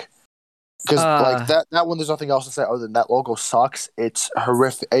horrific. Because like that one, there's nothing else to say other than that logo sucks. It's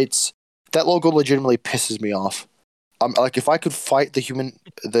horrific. That logo legitimately pisses me off. Like if I could fight the human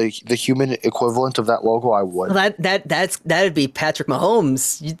equivalent of that logo, I would. Well, that'd be Patrick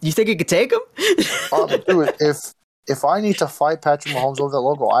Mahomes. You think you could take him? Dude, if I need to fight Patrick Mahomes over that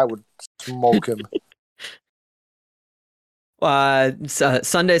logo, I would smoke him.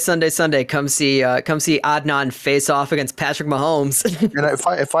 Sunday. Come see Adnan face off against Patrick Mahomes. And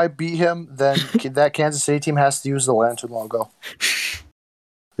if I beat him, then that Kansas City team has to use the Lantern logo.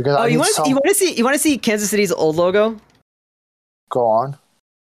 Because you want to see Kansas City's old logo? Go on.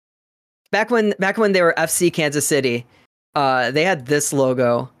 Back when they were FC Kansas City, they had this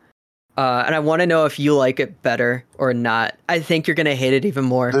logo, and I want to know if you like it better or not. I think you're gonna hate it even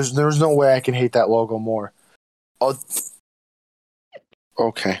more. There's no way I can hate that logo more. Oh,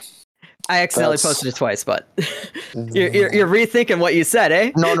 okay. I accidentally posted it twice, but you're rethinking what you said,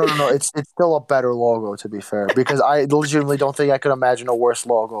 eh? No. It's still a better logo, to be fair, because I legitimately don't think I could imagine a worse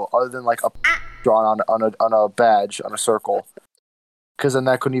logo other than like a drawn on a badge on a circle. Because then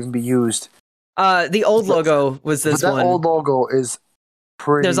that couldn't even be used. The old logo was this one. That old logo is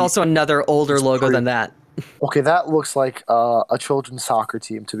pretty. There's also another older logo than that. Okay, that looks like a children's soccer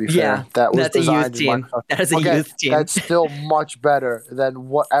team, to be fair. Yeah, that's a youth team. That is a youth team. That's still much better than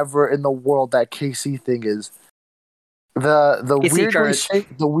whatever in the world that KC thing is. The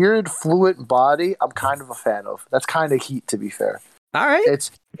weird fluid body, I'm kind of a fan of. That's kind of heat, to be fair. All right.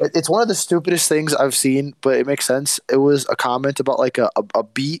 It's one of the stupidest things I've seen, but it makes sense. It was a comment about like a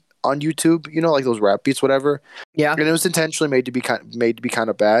beat on YouTube, like those rap beats, whatever. Yeah. And it was intentionally made to be kind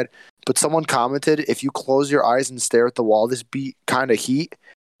of bad. But someone commented, if you close your eyes and stare at the wall, this beat kind of heat.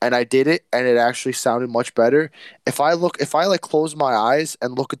 And I did it, and it actually sounded much better. If I like close my eyes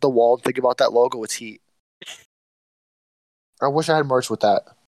and look at the wall and think about that logo, it's heat. I wish I had merch with that.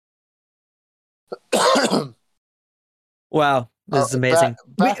 Wow. This is amazing.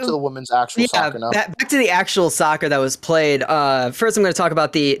 Back to the women's actual soccer now. Back to the actual soccer that was played. First, I'm going to talk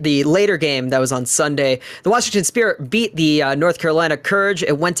about the later game that was on Sunday. The Washington Spirit beat the North Carolina Courage.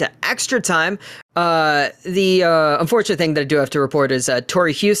 It went to extra time. The unfortunate thing that I do have to report is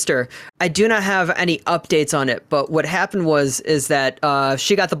Tori Huster. I do not have any updates on it, but what happened is that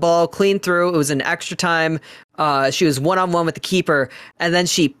she got the ball clean through. It was an extra time. She was one-on-one with the keeper, and then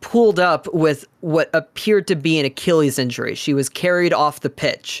she pulled up with what appeared to be an Achilles injury. She was carried off the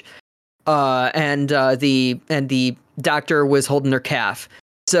pitch, and the doctor was holding her calf.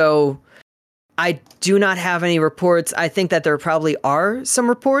 So I do not have any reports. I think that there probably are some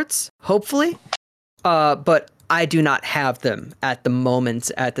reports, hopefully, but I do not have them at the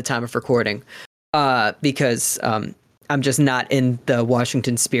moment at the time of recording, because I'm just not in the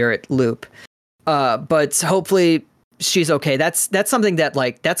Washington Spirit loop. But hopefully she's okay. That's something that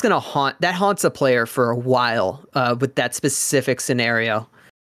that's gonna haunts a player for a while with that specific scenario.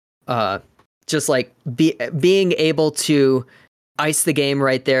 Just being able to ice the game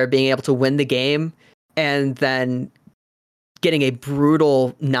right there, being able to win the game, and then getting a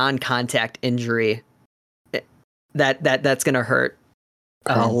brutal non-contact injury that's gonna hurt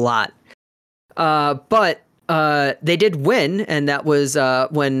a lot. But they did win, and that was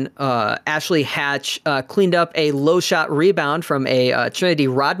when Ashley Hatch cleaned up a low shot rebound from a Trinity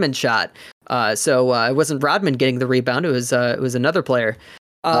Rodman shot. So it wasn't Rodman getting the rebound; it was another player.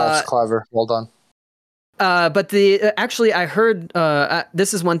 That's clever. Well done. But I heard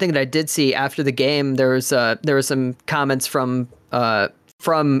this is one thing that I did see after the game. There were some comments from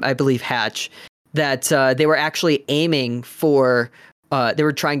I believe Hatch that they were actually aiming for. They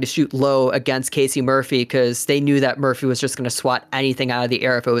were trying to shoot low against Casey Murphy because they knew that Murphy was just going to swat anything out of the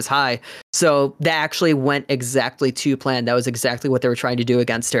air if it was high. So that actually went exactly to plan. That was exactly what they were trying to do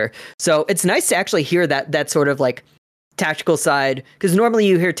against her. So it's nice to actually hear that sort of tactical side, because normally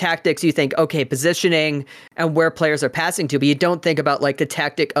you hear tactics, you think, okay, positioning and where players are passing to, but you don't think about the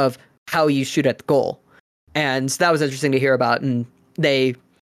tactic of how you shoot at the goal. And that was interesting to hear about, and they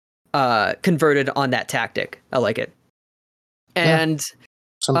converted on that tactic. I like it. And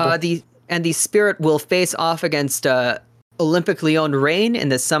the Spirit will face off against Olympic Lyon Reign in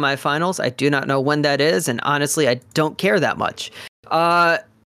the semifinals. I do not know when that is, and honestly, I don't care that much.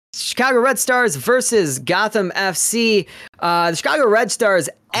 Chicago Red Stars versus Gotham FC. The Chicago Red Stars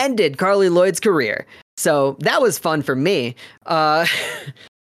ended Carly Lloyd's career, so that was fun for me. That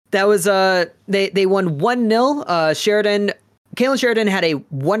was they won 1-0. Kailen Sheridan had a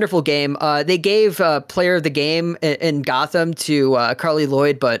wonderful game. They gave player of the game in Gotham to Carly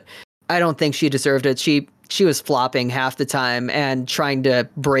Lloyd, but I don't think she deserved it. She was flopping half the time and trying to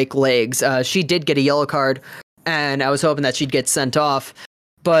break legs. She did get a yellow card, and I was hoping that she'd get sent off.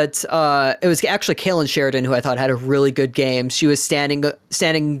 But it was actually Kailen Sheridan who I thought had a really good game. She was standing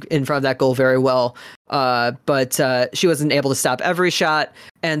in front of that goal very well, but she wasn't able to stop every shot,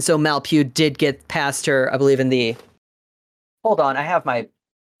 and so Mal Pugh did get past her, I believe, in the... Hold on, I have my...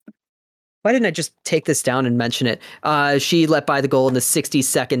 Why didn't I just take this down and mention it? She let by the goal in the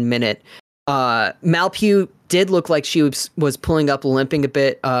 62nd minute. Mal Pugh did look like she was pulling up, limping a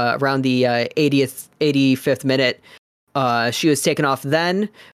bit around the 85th minute. She was taken off then,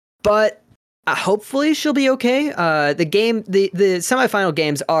 but hopefully she'll be okay. The semifinal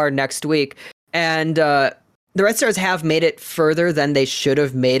games are next week, and the Red Stars have made it further than they should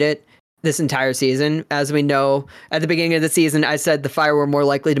have made it this entire season. As we know, at the beginning of the season, I said the Fire were more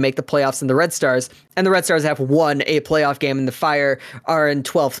likely to make the playoffs than the Red Stars, and the Red Stars have won a playoff game, and the Fire are in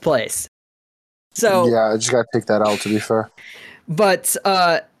 12th place. So yeah, I just gotta take that out, to be fair. But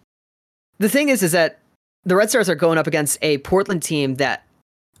the thing is that the Red Stars are going up against a Portland team that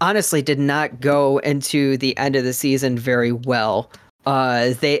honestly did not go into the end of the season very well.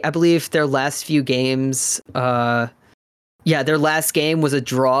 I believe their last few games, their last game was a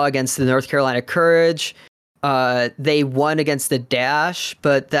draw against the North Carolina Courage. They won against the Dash,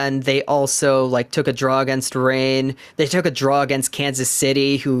 but then they also took a draw against Reign. They took a draw against Kansas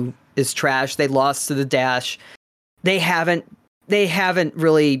City, who is trash. They lost to the Dash. They haven't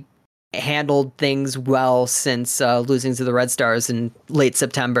really handled things well since losing to the Red Stars in late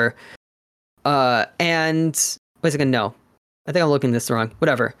September. And wait a second, no. I think I'm looking this wrong.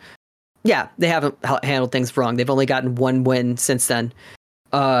 Whatever. Yeah, they haven't handled things wrong. They've only gotten one win since then.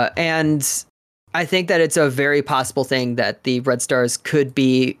 And I think that it's a very possible thing that the Red Stars could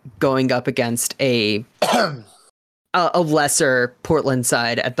be going up against a lesser Portland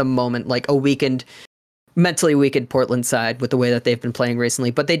side at the moment, like a mentally weakened Portland side with the way that they've been playing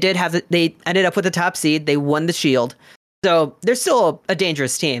recently. But they ended up with the top seed. They won the Shield. So they're still a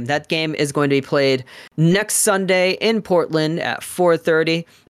dangerous team. That game is going to be played next Sunday in Portland at 4:30.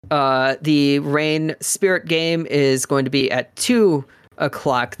 The Reign Spirit game is going to be at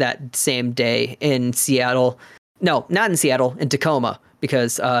 2:00 that same day in Seattle. No, not in Seattle, in Tacoma.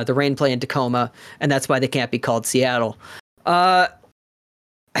 because the Reign play in Tacoma, and that's why they can't be called Seattle. I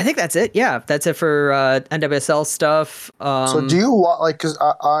think that's it. Yeah, that's it for NWSL stuff. So do you like? Because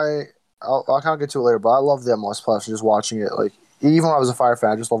I'll kind of get to it later, but I love the MLS playoffs. Just watching it, like even when I was a Fire fan,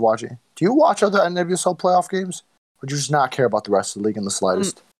 I just love watching it. Do you watch other NWSL playoff games, or do you just not care about the rest of the league in the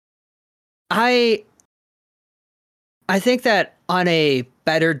slightest? I think that on a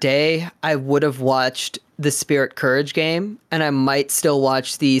better day, I would have watched the Spirit Courage game, and I might still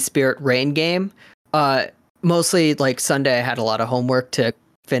watch the Spirit Reign game. Mostly like Sunday, I had a lot of homework to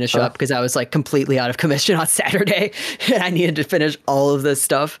finish up because I was like completely out of commission on Saturday and I needed to finish all of this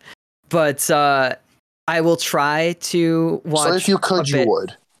stuff. But I will try to watch. So if you could, you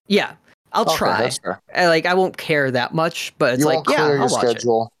would. Yeah, I'll try. I won't care that much, but it's I'll your watch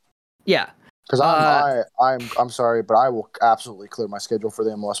schedule. It. Yeah. Because I'm sorry, but I will absolutely clear my schedule for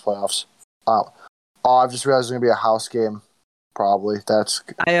the MLS playoffs. I've just realized there's gonna be a house game. Probably that's.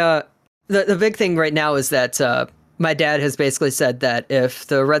 The big thing right now is that my dad has basically said that if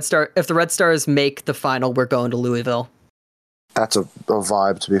the Red Stars make the final, we're going to Louisville. That's a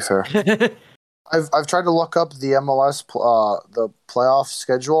vibe, to be fair. I've tried to look up the MLS the playoff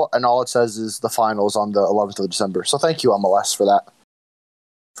schedule, and all it says is the finals on the 11th of December. So thank you, MLS, for that.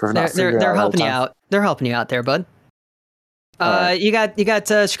 They're helping you out. They're helping you out there, bud. You got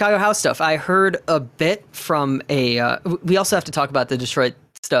Chicago House stuff. I heard a bit from a. We also have to talk about the Detroit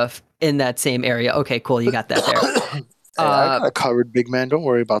stuff in that same area. Okay, cool. You got that there. I got it covered, big man. Don't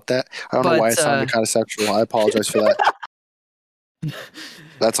worry about that. I don't know why it sounded kind of sexual. I apologize for that.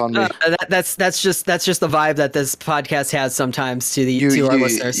 That's on me. That's just the vibe that this podcast has sometimes to our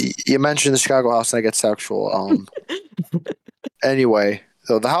listeners. You mentioned the Chicago House and I get sexual. Anyway,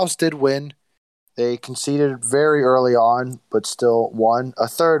 so the House did win. They conceded very early on, but still won. A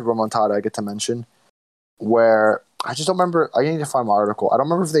third remontada I get to mention, where I just don't remember. I need to find my article. I don't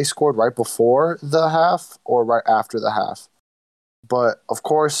remember if they scored right before the half or right after the half. But, of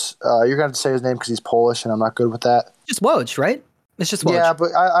course, you're going to say his name because he's Polish, and I'm not good with that. Just Woj, right? It's just Woj. Yeah,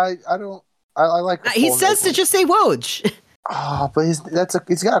 but I don't... I like... He says to just say Woj. But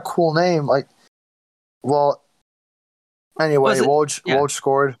he's got a cool name. Like, well... Anyway, Woj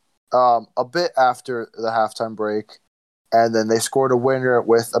scored a bit after the halftime break, and then they scored a winner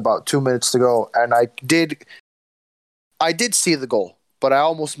with about 2 minutes to go, and I did see the goal, but I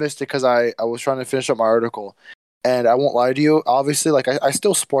almost missed it because I was trying to finish up my article. And I won't lie to you, obviously, like I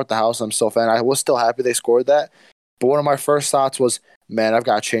still support the House. I'm still a fan. I was still happy they scored that. But one of my first thoughts was, man, I've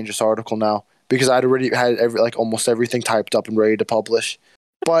got to change this article now because I'd already had almost everything typed up and ready to publish.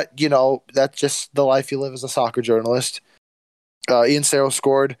 But, that's just the life you live as a soccer journalist. Ian Serro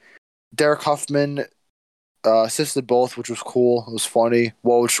scored. Derek Huffman assisted both, which was cool. It was funny.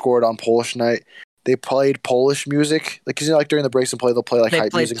 Woj scored on Polish night. They played Polish music, like during the breaks and they'll play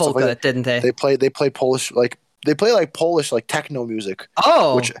hype music. They played polka, didn't they? They played Polish, they play Polish techno music.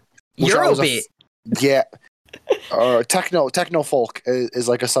 Oh, which Eurobeat. Yeah, techno folk is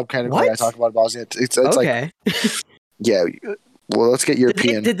like a subcategory I talk about Bosnia. It's okay. Yeah. Well, let's get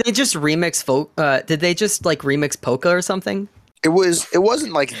European. Did they just remix folk? Did they just remix polka or something? It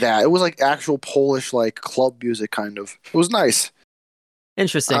wasn't like that. It was actual Polish club music kind of. It was nice.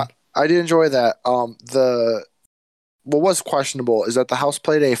 Interesting. I did enjoy that. What was questionable is that the House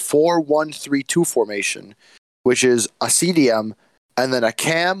played a 4-1-3-2 formation, which is a CDM and then a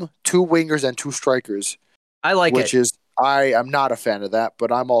cam, 2 wingers, and 2 strikers. I like it. I am not a fan of that,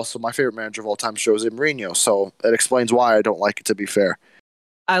 but I'm also my favorite manager of all time, Jose Mourinho. So it explains why I don't like it. To be fair,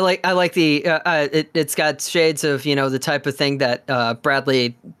 I like the it's got shades of the type of thing that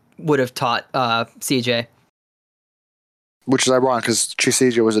Bradley would have taught CJ. Which is ironic because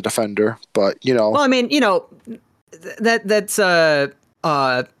CJ was a defender, but Well, I mean, that's well,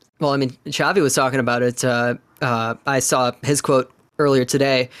 I mean, Xavi was talking about it. I saw his quote earlier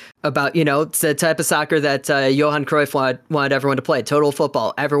today about it's the type of soccer that Johan Cruyff wanted everyone to play. Total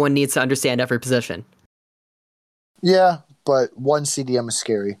football. Everyone needs to understand every position. Yeah, but one CDM is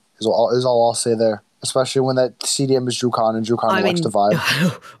scary. Is all I'll say there. Especially when that CDM is Drew Conn and Drew Conn likes to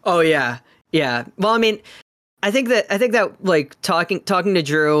vibe. Oh yeah. Well, I mean, I think that talking to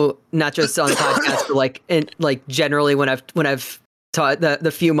Drew, not just on the podcast, but generally when I've taught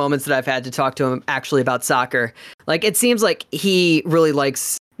the few moments that I've had to talk to him actually about soccer, it seems like he really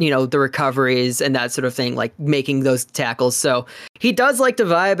likes the recoveries and that sort of thing, making those tackles. So he does like to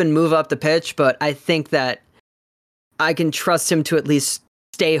vibe and move up the pitch, but I think that I can trust him to at least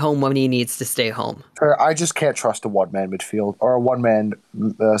stay home when he needs to stay home. I just can't trust a one-man midfield or a one-man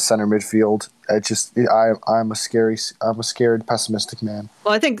center midfield. I'm a scared, pessimistic man.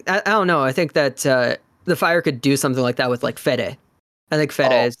 Well, I don't know. I think that the Fire could do something like that with Fede. I think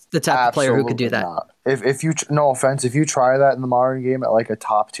Fede is the type of player who could do that. Not. If you no offense, if you try that in the modern game at like a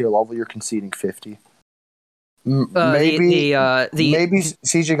top tier level, you're conceding 50. Maybe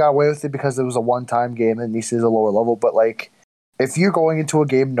CJ got away with it because it was a one-time game and this is a lower level. But like, if you're going into a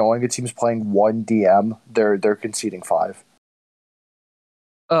game knowing a team's playing one DM, they're conceding 5.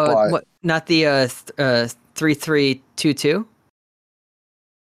 What? Not the 3-3-2-2.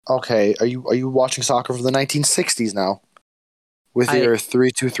 Okay, are you watching soccer from the 1960s now? With your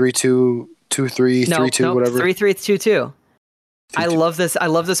 3-2-3-2, 2-3-3-2, whatever. 3-3-2-2. I love this. I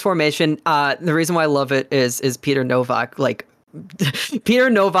love this formation. The reason why I love it is Peter Novak. Like Peter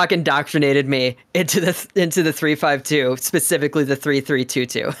Novak indoctrinated me into the 3-5-2, specifically the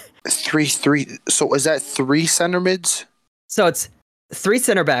 3-3-2-2. 3-3. So is that 3 center mids? So it's 3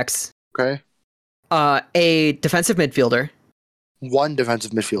 center backs. Okay. A defensive midfielder. One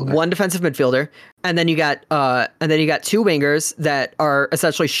defensive midfielder. And then you got 2 wingers that are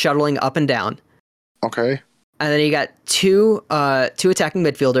essentially shuttling up and down. Okay. And then you got two attacking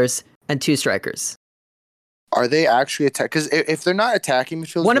midfielders and 2 strikers. Are they actually attack? Because if they're not attacking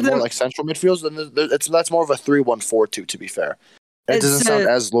midfielders, one of them more like central midfields, then that's more of a 3-1-4-2. To be fair, it doesn't sound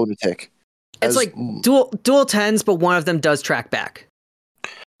as lunatic. It's like dual 10s, but one of them does track back.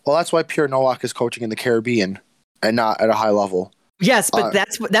 Well, that's why Pierre Nowak is coaching in the Caribbean and not at a high level. Yes, but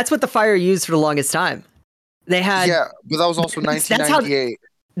that's what the Fire used for the longest time. They had but that was also 1998.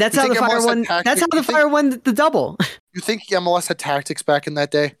 That's how the Fire won. That's how the Fire won the double. You think MLS had tactics back in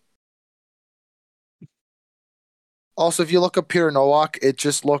that day? Also, if you look up Peter Nowak, it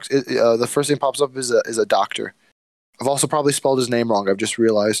just looks. The first thing pops up is a doctor. I've also probably spelled his name wrong. I've just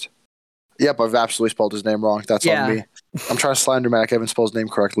realized. Yep, I've absolutely spelled his name wrong. That's on me. I'm trying to slander Mac. I haven't spelled his name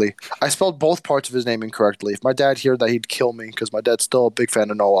correctly. I spelled both parts of his name incorrectly. If my dad heard that, he'd kill me because my dad's still a big fan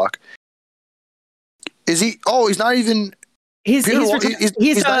of Nowak. Is he? Oh, he's not even. He's not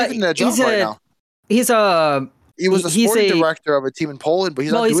even in that job right now. He was the sporting director of a team in Poland, but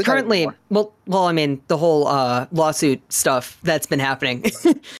he's not doing that anymore. Well, I mean, the whole lawsuit stuff that's been happening.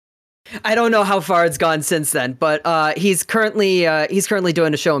 I don't know how far it's gone since then, but he's currently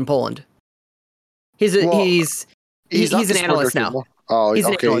doing a show in Poland. He's an analyst now. Oh, he's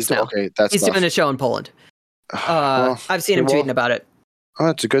okay. He's doing a show in Poland. I've seen him tweeting about it. Oh,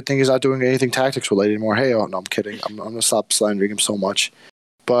 it's a good thing he's not doing anything tactics related anymore. Hey, no, I'm kidding. I'm gonna stop slandering him so much.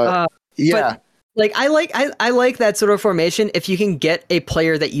 But yeah, like I like that sort of formation if you can get a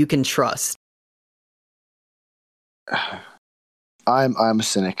player that you can trust. I'm a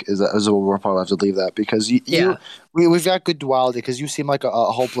cynic. Is what we'll probably have to leave that because we've got good duality because you seem like a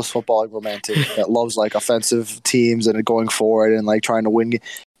hopeless footballing romantic that loves like offensive teams and going forward and like trying to win.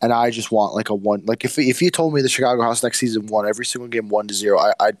 And I just want like a one. Like if you told me the Chicago House next season won every single game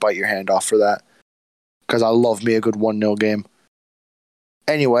 1-0, I'd bite your hand off for that because I love me a good 1-0 game.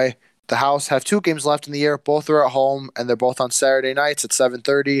 Anyway, the House have 2 games left in the year. Both are at home and they're both on Saturday nights at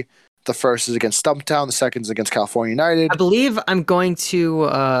 7:30. The first is against Stumptown. The second is against California United. I believe I'm going to.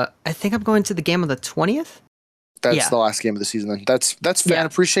 I think I'm going to the game on the 20th. That's the last game of the season. Then that's fan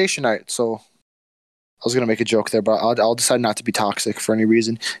appreciation night. So I was gonna make a joke there, but I'll decide not to be toxic for any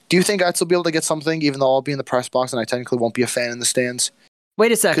reason. Do you think I'd still be able to get something, even though I'll be in the press box and I technically won't be a fan in the stands?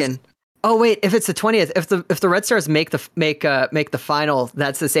 Wait a second. Oh wait, if it's the 20th, if the Red Stars make the final,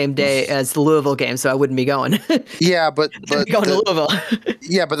 that's the same day as the Louisville game, so I wouldn't be going. Yeah, but going to Louisville.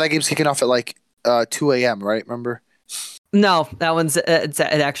 Yeah, but that game's kicking off at like 2 a.m. Right? Remember? No, that one's it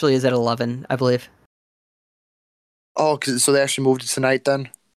actually is at 11, I believe. Oh, so they actually moved it tonight then?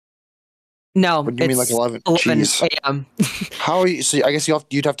 No, what do you mean like 11? 11 a.m. How are you? So I guess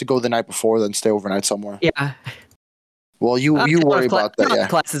you'd have to go the night before, then stay overnight somewhere. Yeah. Well, you worry about that. Yeah.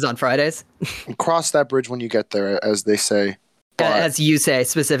 Classes on Fridays. Cross that bridge when you get there, as they say. But, as you say,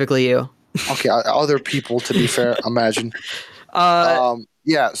 specifically you. Okay, other people, to be fair, imagine.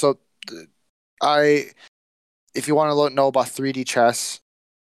 Yeah. So, if you want to know about 3D chess,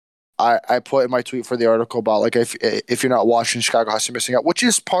 I put in my tweet for the article about like if you're not watching Chicago House, you're missing out, which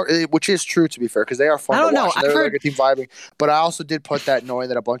is true, to be fair, because they are fun to watch. They're like a team vibing. But I also did put that knowing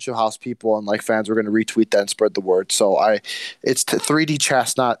that a bunch of House people and like fans were going to retweet that and spread the word. So it's 3D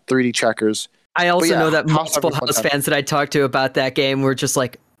chess, not 3D checkers. I also know that multiple House fans that I talked to about that game were just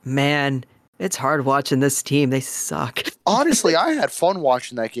like, man, it's hard watching this team. They suck. Honestly, I had fun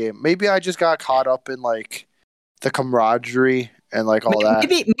watching that game. Maybe I just got caught up in like the camaraderie and like all that.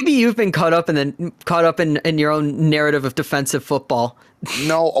 Maybe you've been caught up in your own narrative of defensive football.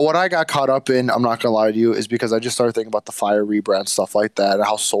 No, what I got caught up in, I'm not gonna lie to you, is because I just started thinking about the Fire rebrand, stuff like that, and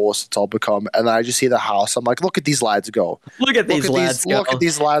how soulless it's all become. And then I just see the house. I'm like, look at these lads go. Look at these lads go. Look at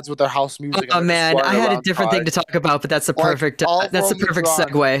these lads with their house music. Oh man, I had a different thing to talk about, but that's the perfect. That's the perfect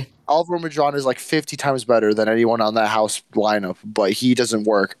segue. Oliver Madron is like 50 times better than anyone on that house lineup, but he doesn't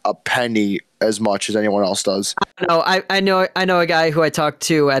work a penny as much as anyone else does. I know a guy who I talked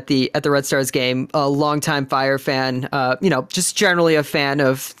to at the Red Stars game, a longtime Fire fan, just generally a fan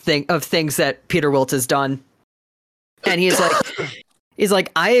of things that Peter Wilt has done. And he's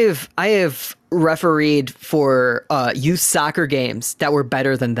like, I have refereed for youth soccer games that were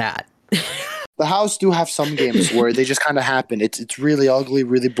better than that. The House do have some games where they just kind of happen. It's really ugly,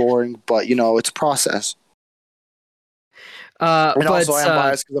 really boring, but it's a process. Also, I am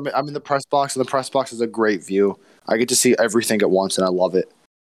biased because I'm in the press box, and the press box is a great view. I get to see everything at once, and I love it.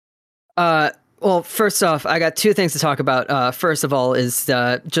 Well, first off, I got two things to talk about. First of all is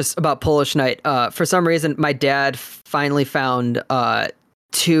just about Polish Night. For some reason, my dad finally found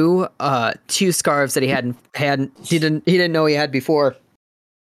two scarves that he didn't know he had before,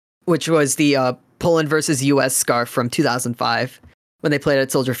 which was the Poland versus U.S. scarf from 2005 when they played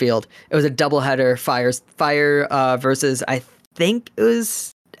at Soldier Field. It was a doubleheader, Fire versus, I think it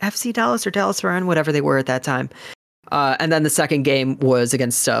was FC Dallas or Dallas Run, whatever they were at that time. And then the second game was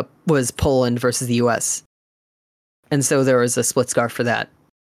against was Poland versus the U.S. And so there was a split scarf for that.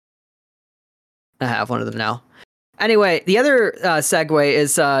 I have one of them now. Anyway, the other segue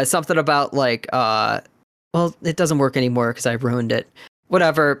is something about well, it doesn't work anymore because I ruined it.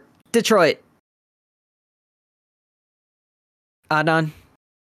 Whatever. Detroit. Adnan?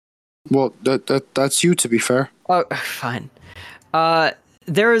 Well, that's you, to be fair. Oh, fine.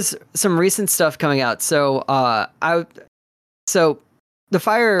 There's some recent stuff coming out. So the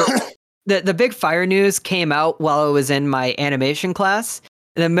Fire, the big Fire news came out while I was in my animation class.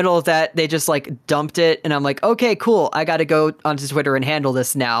 In the middle of that, they just dumped it, and I'm like, okay, cool. I got to go onto Twitter and handle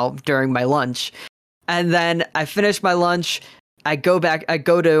this now during my lunch. And then I finish my lunch. I go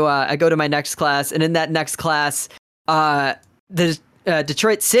to my next class, and in that next class, the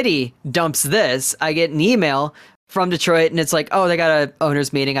Detroit City dumps this. I get an email from Detroit, and it's like, oh, they got a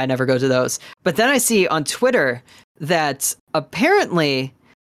owners meeting. I never go to those. But then I see on Twitter that apparently,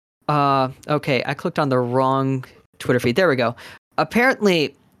 okay, I clicked on the wrong Twitter feed. There we go.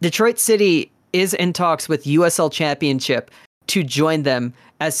 Apparently, Detroit City is in talks with USL Championship to join them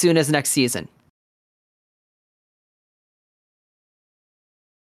as soon as next season.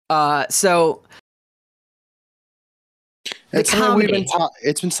 So it's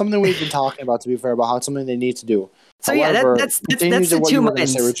been something we've been talking about, to be fair, about how it's something they need to do. So However, that's the two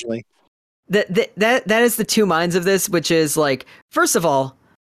minds. Originally. That is the two minds of this, which is first of all,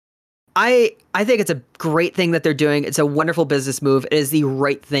 I think it's a great thing that they're doing. It's a wonderful business move. It is the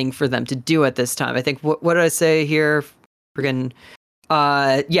right thing for them to do at this time. I think what did I say here? Friggin'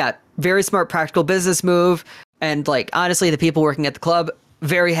 very smart, practical business move. And honestly, the people working at the club,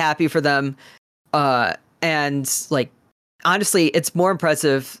 very happy for them. And honestly, it's more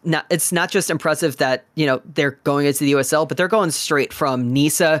impressive. It's not just impressive that, they're going into the USL, but they're going straight from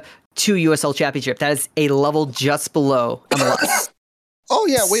NISA to USL Championship. That is a level just below MLS. Oh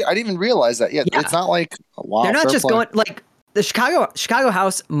yeah, wait, I didn't even realize that. Yeah. It's not wow. They're not just going the Chicago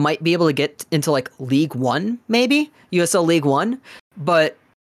House might be able to get into League One, maybe USL League One, but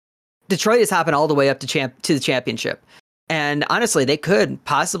Detroit is hopping all the way up to the championship. And honestly, they could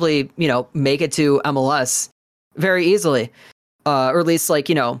possibly, make it to MLS very easily, or at least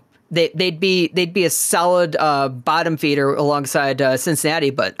they'd be a solid bottom feeder alongside Cincinnati.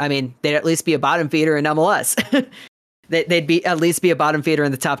 But I mean, they'd at least be a bottom feeder in MLS. They'd be at least be a bottom feeder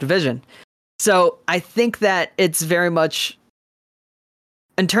in the top division. So I think that it's very much,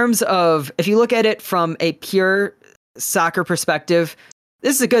 in terms of, if you look at it from a pure soccer perspective,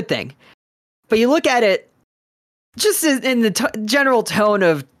 this is a good thing. But you look at it just in the general tone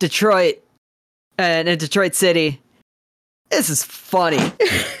of Detroit and Detroit City, this is funny.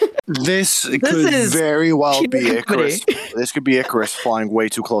 This could very well be Icarus. This could be Icarus flying way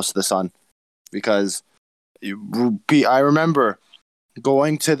too close to the sun. Because I remember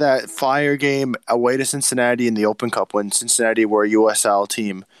going to that Fire game away to Cincinnati in the Open Cup when Cincinnati were a USL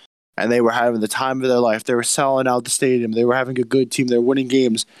team. And they were having the time of their life. They were selling out the stadium. They were having a good team. They were winning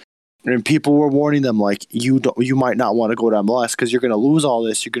games. And people were warning them, you might not want to go to MLS because you're going to lose all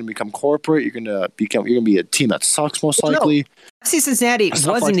this. You're going to become corporate. You're going to be a team that sucks most likely. No. FC Cincinnati was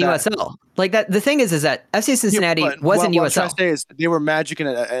in the USL. The thing is that FC Cincinnati was in USL. What I'm trying to say is they were magic,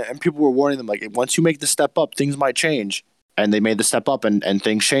 and people were warning them, once you make the step up, things might change. and they made the step up, and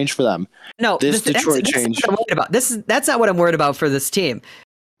things changed for them. No, This Detroit change. That's not what I'm worried about. That's not what I'm worried about for this team.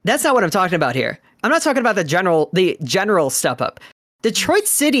 That's not what I'm talking about here. I'm not talking about the general step up. Detroit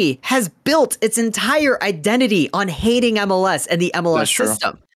City has built its entire identity on hating MLS and the MLS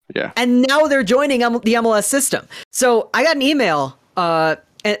system. Yeah. And now they're joining the MLS system. So I got an email. And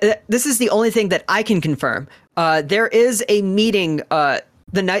this is the only thing that I can confirm. There is a meeting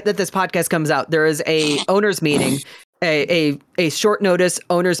the night that this podcast comes out. There is a owners meeting, a short notice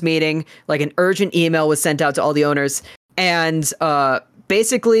owners meeting. Like an urgent email was sent out to all the owners, and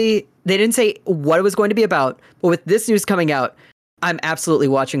basically they didn't say what it was going to be about. But with this news coming out, I'm absolutely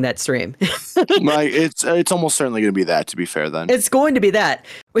watching that stream. Like it's almost certainly going to be that. To be fair, then it's going to be that,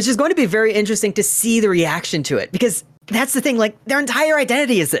 which is going to be very interesting to see the reaction to it, because that's the thing. Like, their entire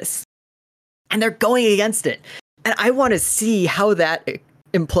identity is this, and they're going against it, and I want to see how that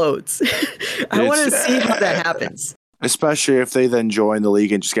implodes. I want to see how that happens. Especially if they then join the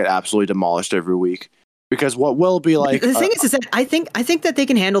league and just get absolutely demolished every week. Because what will be like the thing is that I think that they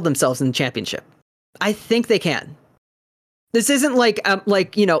can handle themselves in the championship. I think they can. This isn't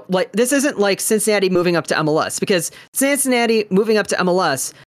this isn't like Cincinnati moving up to MLS, because Cincinnati moving up to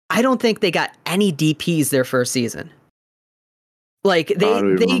MLS, I don't think they got any DPs their first season. Like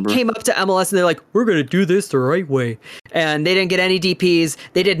they came up to MLS and they're like, we're going to do this the right way. And they didn't get any DPs.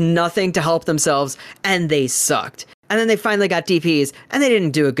 They did nothing to help themselves, and they sucked. And then they finally got DPs, and they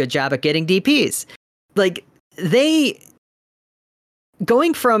didn't do a good job at getting DPs. Like,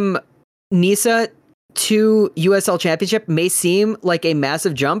 going from NISA to USL Championship may seem like a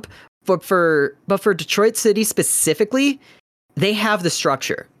massive jump, but for Detroit City specifically, they have the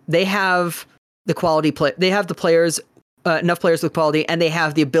structure. They have the quality play. They have the players. Enough players with quality, and they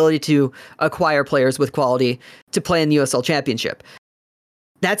have the ability to acquire players with quality to play in the USL Championship.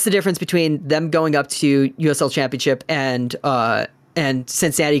 That's the difference between them going up to USL Championship and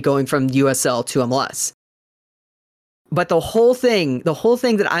Cincinnati going from USL to MLS. But the whole thing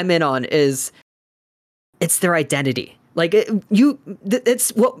that I'm in on is it's their identity. Like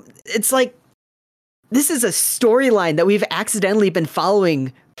it's like this is a storyline that we've accidentally been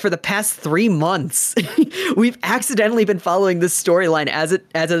following for the past 3 months. We've accidentally been following this storyline as it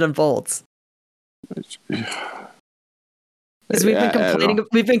unfolds. Because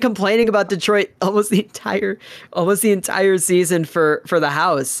we've been complaining about Detroit almost the entire season for the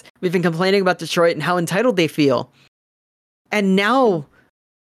house. We've been complaining about Detroit and how entitled they feel. And now,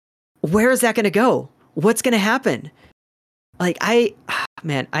 where is that going to go? What's going to happen? Like, I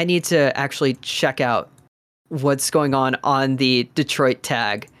need to actually check out what's going on the Detroit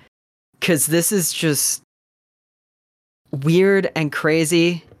tag, because this is just weird and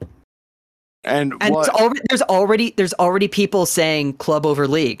crazy. And there's already people saying club over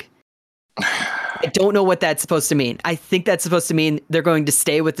league. I don't know what that's supposed to mean. I think that's supposed to mean they're going to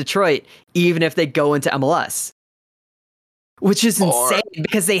stay with Detroit even if they go into MLS, which is insane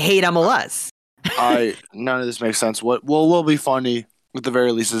because they hate MLS. None of this makes sense. What will be funny at the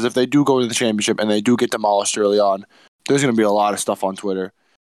very least is if they do go to the championship and they do get demolished early on, there's going to be a lot of stuff on Twitter.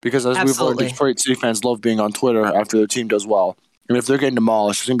 Because as we've learned, Detroit City fans love being on Twitter after their team does well. And if they're getting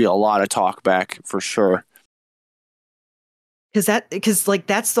demolished, there's going to be a lot of talk back for sure. Because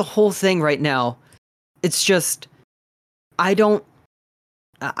that's the whole thing right now. It's just, I don't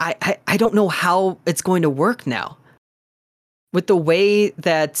know how it's going to work now. With the way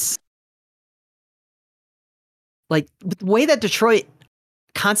that Detroit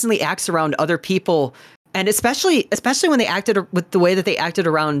constantly acts around other people, and especially when they acted with the way that they acted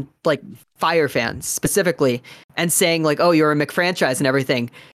around like Fire fans specifically, and saying like, oh, you're a McFranchise and everything.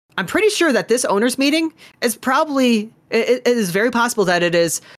 I'm pretty sure that this owners meeting is probably, it is very possible that it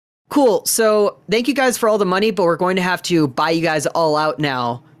is cool. So thank you guys for all the money, but we're going to have to buy you guys all out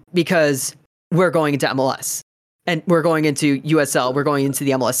now because we're going into MLS and we're going into USL. We're going into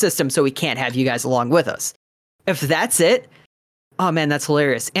the MLS system, so we can't have you guys along with us. If that's it, oh man, that's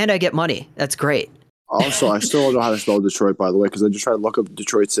hilarious. And I get money. That's great. Also, I still don't know how to spell Detroit, by the way, because I just tried to look up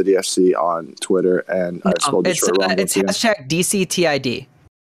Detroit City FC on Twitter, and I spelled Detroit wrong. It's hashtag DCTID.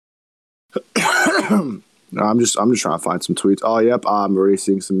 No, I'm just trying to find some tweets. Oh, yep, I'm already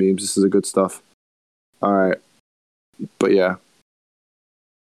seeing some memes. This is a good stuff. All right, but yeah,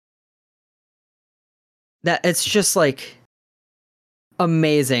 that it's just like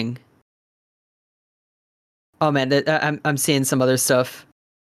amazing. Oh man, I'm seeing some other stuff.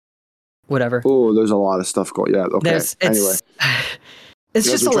 Whatever. Oh, there's a lot of stuff going. Yeah. Okay. Anyway,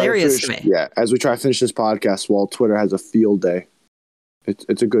 it's just hilarious to me. Yeah. As we try to finish this podcast, while Twitter has a field day,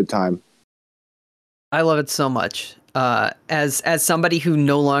 it's a good time. I love it so much. as somebody who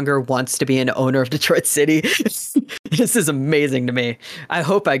no longer wants to be an owner of Detroit City. This is amazing to me. I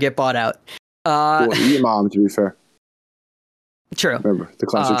hope I get bought out. Well, your mom, to be fair. True. Remember the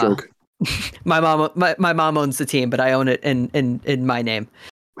classic joke. My mom owns the team, but I own it in my name.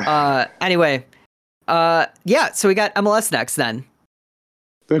 Anyway, yeah. So we got MLS next then.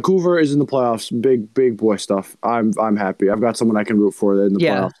 Vancouver is in the playoffs. Big boy stuff. I'm happy. I've got someone I can root for in the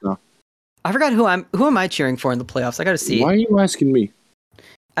playoffs now. I forgot who am I cheering for in the playoffs? I got to see. Why are you asking me?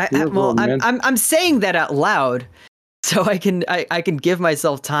 I'm saying that out loud, so I can give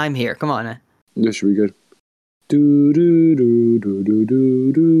myself time here. Come on. This should be good.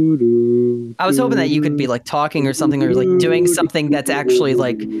 I was hoping that you could be like talking or something, or like doing something that's actually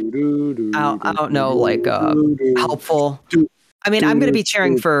like I don't know, like helpful. I mean, I'm gonna be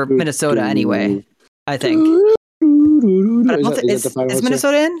cheering for Minnesota anyway. I think. But is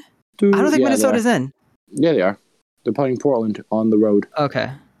Minnesota in? I don't think Minnesota's in. Yeah, they are. They're playing Portland on the road.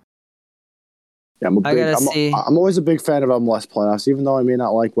 Okay. Yeah, I'm always a big fan of MLS playoffs, even though I may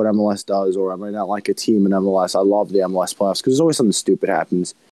not like what MLS does, or I may not like a team in MLS. I love the MLS playoffs because there's always something stupid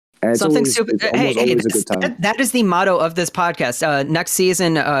happens. And it's always a good time. That is the motto of this podcast. Next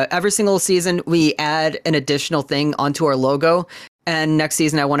season, every single season, we add an additional thing onto our logo. And next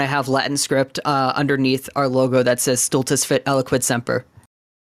season, I want to have Latin script underneath our logo that says "Stultus fit aliquid semper,"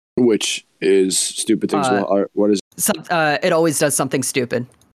 which is stupid things. What is? It always does something stupid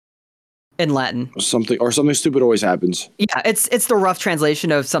in Latin. Something stupid always happens. Yeah, it's the rough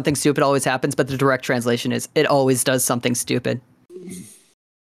translation of something stupid always happens, but the direct translation is it always does something stupid.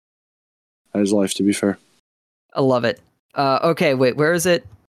 That is life, to be fair. I love it. Okay, wait, where is it?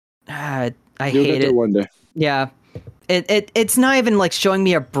 I You'll hate get there it. one day. Yeah. It's not even like showing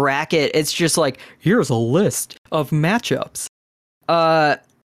me a bracket. It's just like, here's a list of matchups.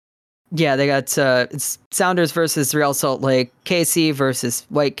 Yeah, they got it's Sounders versus Real Salt Lake, KC versus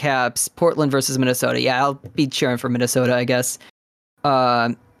Whitecaps, Portland versus Minnesota. Yeah, I'll be cheering for Minnesota, I guess.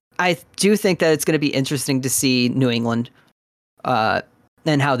 I do think that it's going to be interesting to see New England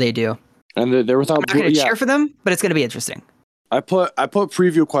and how they do. And they're without. I'm not going to cheer for them, but it's going to be interesting. I put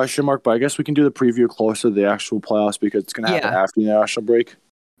preview question mark, but I guess we can do the preview closer to the actual playoffs because it's going to happen after the national break.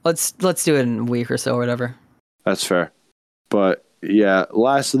 Let's do it in a week or so or whatever. That's fair. But yeah,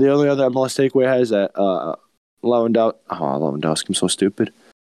 the only other MLS takeaway I had is that Lewandowski, I'm so stupid.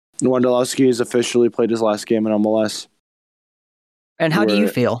 Lewandowski has officially played his last game in MLS. And how do you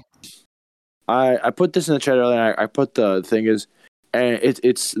feel? I put this in the chat earlier. I put the thing is, and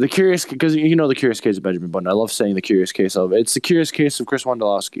it's the curious, because you know the curious case of Benjamin Button. I love saying the curious case of it. It's the curious case of Chris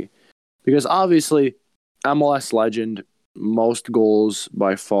Wondolowski, because obviously MLS legend, most goals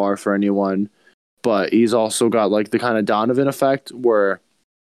by far for anyone, but he's also got like the kind of Donovan effect where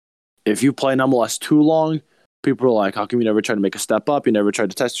if you play in MLS too long, people are like, how come you never try to make a step up? You never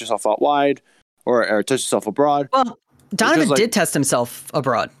tried to test yourself out wide or test yourself abroad? Well, Donovan did test himself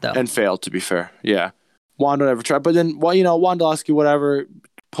abroad though, and failed. To be fair, yeah. Wando never tried, but then, well, you know, Wondolowski, whatever,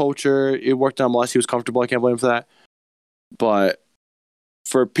 poacher, it worked on MLS. He was comfortable. I can't blame him for that. But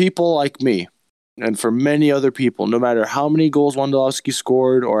for people like me, and for many other people, no matter how many goals Wondolowski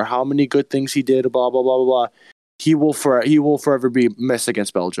scored or how many good things he did, blah blah blah blah blah, he will forever be missed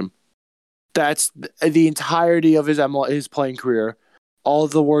against Belgium. That's the entirety of his playing career, all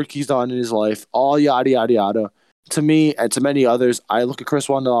of the work he's done in his life, all yada yada yada. To me and to many others, I look at Chris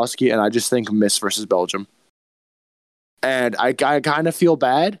Wondolowski and I just think miss versus Belgium. And I kind of feel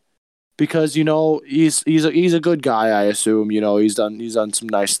bad because, you know, he's a good guy, I assume. You know, he's done some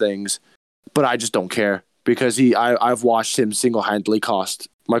nice things, but I just don't care because I've watched him single-handedly cost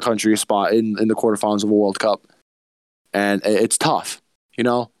my country a spot in the quarterfinals of a World Cup. And it's tough, you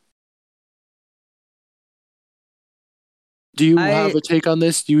know? Do you have a take on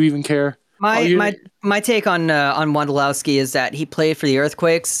this? Do you even care? My take on Wondolowski is that he played for the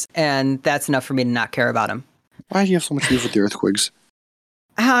Earthquakes, and that's enough for me to not care about him. Why do you have so much beef with the Earthquakes?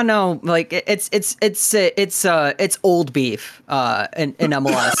 I don't know. Like it's old beef in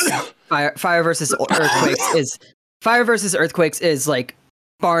MLS. Fire versus Earthquakes is like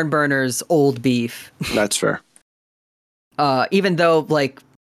barn burners old beef. That's fair. Even though like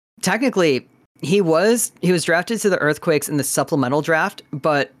technically he was drafted to the Earthquakes in the supplemental draft,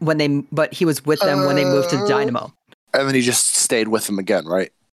 but he was with them when they moved to Dynamo. And then he just stayed with them again,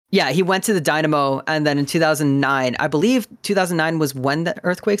 right? Yeah, he went to the Dynamo, and then in 2009, I believe 2009 was when the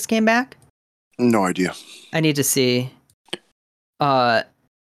Earthquakes came back. No idea. I need to see the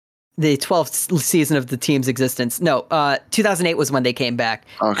 12th season of the team's existence. No, 2008 was when they came back,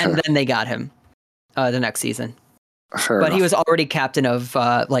 and then they got him the next season. Fair enough. He was already captain of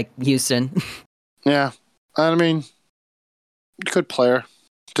like Houston. Yeah, I mean, Good player.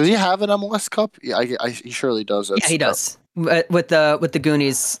 Does he have an MLS Cup? Yeah, he surely does. Yeah, he does. With the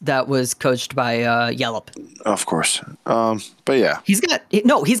Goonies, that was coached by Yellup. Of course. But yeah. He's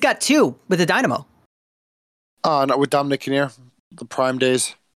got 2 with the Dynamo. Not with Dominic Kinnear, the prime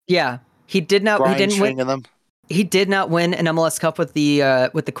days. Yeah, he did not. Brian He didn't win. Them. He did not win an MLS Cup with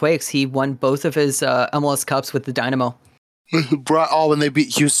the Quakes. He won both of his MLS Cups with the Dynamo. When they beat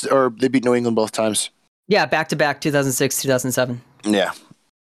Houston, or they beat New England both times. Yeah, back to back, 2006, 2007. Yeah.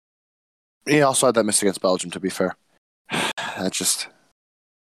 He also had that miss against Belgium, to be fair. That's just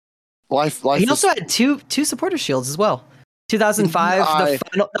life. He also had two supporter shields as well. 2005,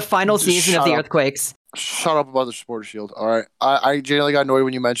 the final season of the Earthquakes. Shut up about the supporter shield. All right, I genuinely got annoyed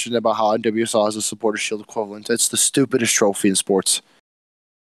when you mentioned about how NWSL has a supporter shield equivalent. It's the stupidest trophy in sports,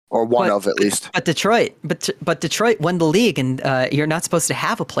 or one of at least. But Detroit won the league, and you're not supposed to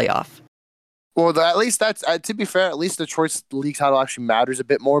have a playoff. Well, at least that's to be fair. At least Detroit's league title actually matters a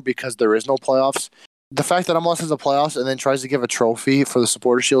bit more because there is no playoffs. The fact that MLS has a playoffs and then tries to give a trophy for the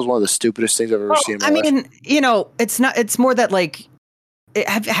supporter shield is one of the stupidest things I've ever seen. In my life. It's not. It's more that like.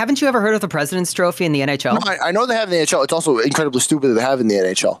 Haven't you ever heard of the President's Trophy in the NHL? No, I know they have in the NHL. It's also incredibly stupid that they have in the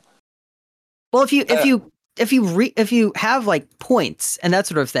NHL. Well, if you have like points and that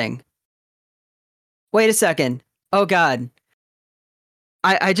sort of thing. Wait a second. Oh God.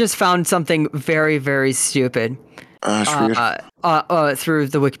 I just found something very, very stupid through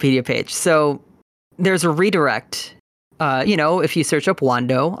the Wikipedia page. So there's a redirect. If you search up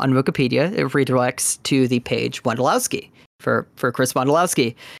Wando on Wikipedia, it redirects to the page Wondolowski. For Chris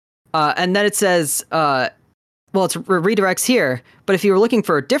Wondolowski. And then it says, it redirects here, but if you were looking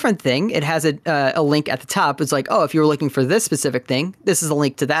for a different thing, it has a link at the top. It's like, oh, if you were looking for this specific thing, this is a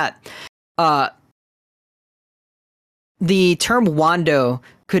link to that. The term Wando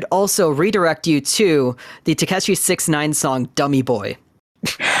could also redirect you to the Tekashi 6ix9ine song Dummy Boy.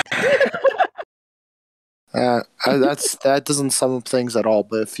 That doesn't sum up things at all,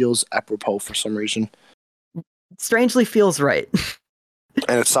 but it feels apropos for some reason. Strangely feels right.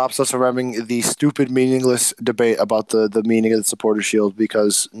 And it stops us from having the stupid, meaningless debate about the meaning of the supporter shield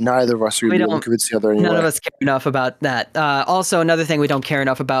because neither of us are able to convince the other anyway. None of us care enough about that. Also, another thing we don't care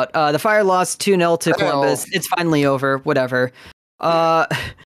enough about, the Fire lost 2-0 to Columbus. It's finally over, whatever. I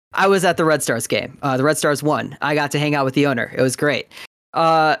was at the Red Stars game. The Red Stars won. I got to hang out with the owner. It was great.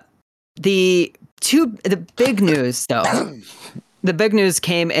 The big news, though. The big news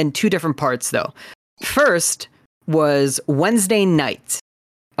came in 2 different parts, though. First was Wednesday night.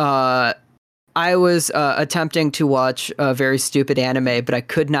 I was attempting to watch a very stupid anime, but I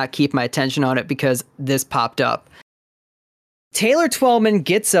could not keep my attention on it because this popped up. Taylor Twellman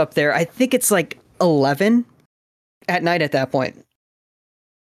gets up there. I think it's like 11 at night at that point.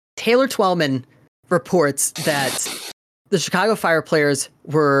 Taylor Twellman reports that the Chicago Fire players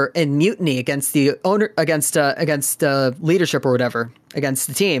were in mutiny against the owner, against leadership or whatever, against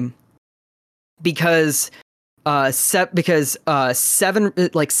the team, because seven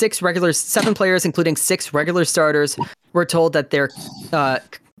players, including 6 regular starters, were told that their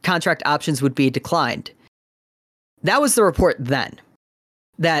contract options would be declined. That was the report then,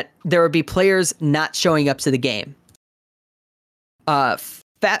 that there would be players not showing up to the game.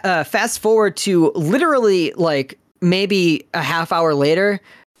 Fast forward to literally like maybe a half hour later,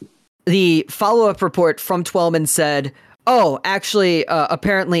 the follow-up report from Twellman said, "Oh, actually,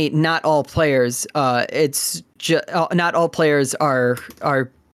 apparently not all players. Not all players are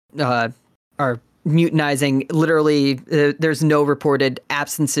mutinizing. Literally, there's no reported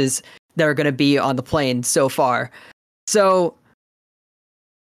absences that are going to be on the plane so far." So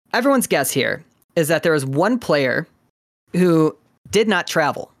everyone's guess here is that there was one player who did not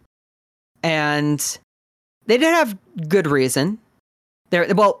travel, and they did have good reason. There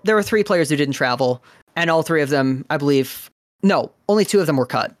were 3 players who didn't travel, and all 3 of them, I believe, no, only 2 of them were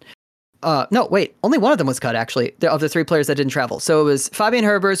cut. No, wait, only one of them was cut, actually, of the 3 players that didn't travel. So it was Fabian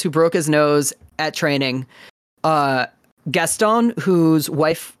Herbers, who broke his nose at training, Gaston, whose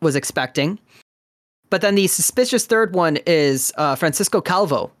wife was expecting, but then the suspicious third one is Francisco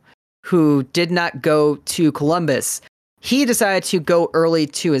Calvo, who did not go to Columbus. He decided to go early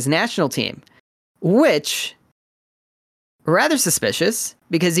to his national team, which, rather suspicious,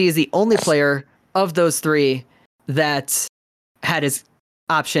 because he is the only player of those 3 that had his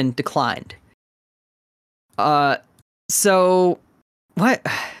option declined. So what?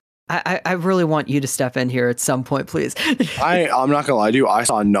 I really want you to step in here at some point, please. I'm not gonna lie to you. I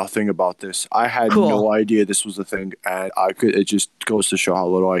saw nothing about this. I had no idea this was a thing, and it just goes to show how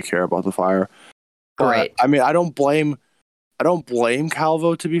little I care about the Fire. Great. I mean, I don't blame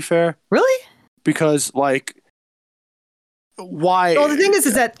Calvo, to be fair. Really? Because like, why? Well, the thing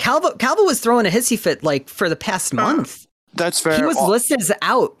is that Calvo was throwing a hissy fit like for the past month. That's fair. He was listed as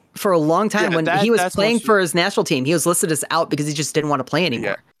out for a long time when he was playing for his national team. He was listed as out because he just didn't want to play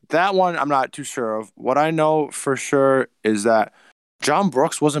anymore. Yeah, that one I'm not too sure of. What I know for sure is that John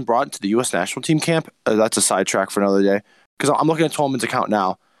Brooks wasn't brought into the U.S. national team camp. That's a sidetrack for another day. Because I'm looking at Tolman's account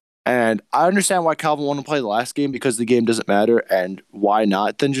now. And I understand why Calvin wanted to play the last game because the game doesn't matter. And why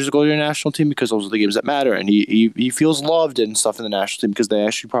not then just go to your national team because those are the games that matter. And he feels loved and stuff in the national team because they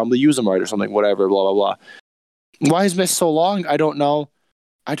actually probably use him right or something, whatever, blah, blah, blah. Why he's missed so long, I don't know.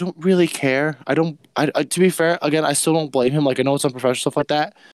 I don't really care. To be fair, again, I still don't blame him. Like, I know it's unprofessional, stuff like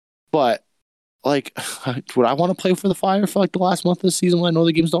that. But, like, would I want to play for the Fire for, like, the last month of the season when I know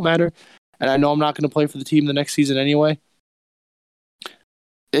the games don't matter? And I know I'm not going to play for the team the next season anyway?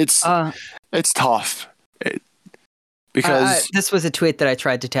 It's tough. Because this was a tweet that I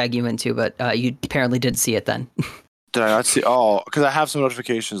tried to tag you into, but you apparently didn't see it then. Did I not see? Oh, because I have some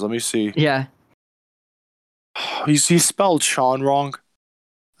notifications. Let me see. Yeah. He spelled Sean wrong.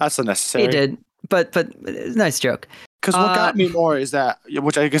 That's unnecessary. He did, but nice joke. Because what got me more is that,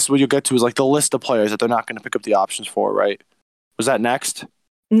 which I guess what you'll get to is like the list of players that they're not going to pick up the options for, right? Was that next?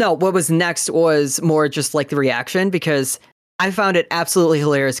 No, what was next was more just like the reaction, because I found it absolutely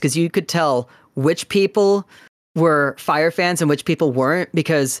hilarious because you could tell which people were Fire fans and which people weren't,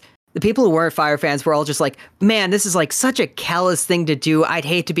 because the people who weren't Fire fans were all just like, man, this is like such a callous thing to do. I'd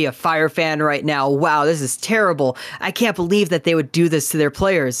hate to be a Fire fan right now. Wow, this is terrible. I can't believe that they would do this to their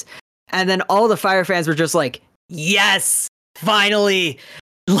players. And then all the Fire fans were just like, yes, finally,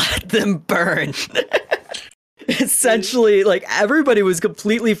 let them burn. Essentially, like, everybody was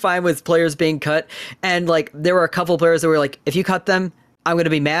completely fine with players being cut. And like, there were a couple players that were like, if you cut them, I'm going to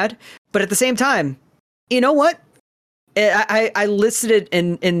be mad. But at the same time, you know what? I listed it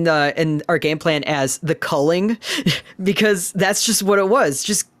in our game plan as the culling because that's just what it was.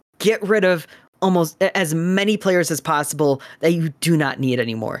 Just get rid of almost as many players as possible that you do not need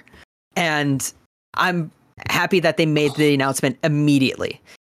anymore. And I'm happy that they made the announcement immediately.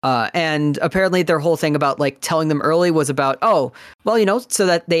 And apparently their whole thing about like telling them early was about, oh, well, you know, so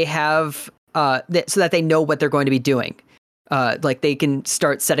that they have, so that they know what they're going to be doing. Like they can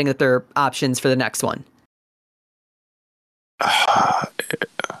start setting up their options for the next one.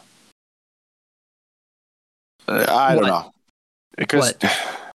 I don't know. Because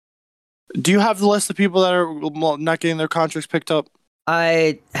do you have the list of people that are not getting their contracts picked up?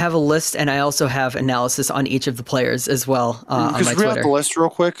 I have a list, and I also have analysis on each of the players as well on my Twitter. Because read out the list real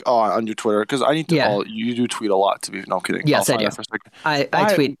quick on your Twitter, because I need to. Yeah. You do tweet a lot. To be no I'm kidding. Yes, I do.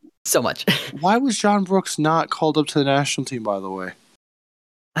 I tweet so much. Why was John Brooks not called up to the national team? By the way,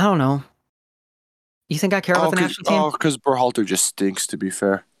 I don't know. You think I care about the national team? Oh, because Berhalter just stinks, to be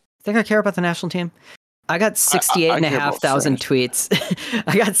fair. Think I care about the national team? I got 68,500 tweets.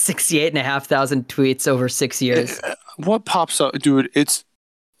 I got 68,500 tweets over 6 years. What pops up, dude?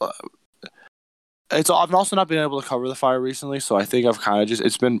 I've also not been able to cover the Fire recently, so I think I've kind of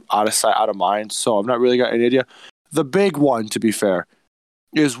it's been out of sight, out of mind. So I've not really got any idea. The big one, to be fair,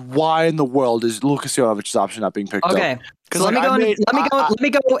 is why in the world is Lucas Jovic's option not being picked up? Okay, so let me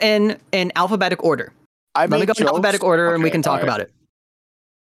go in alphabetic order. Let me go in alphabetic order, and we can talk about it.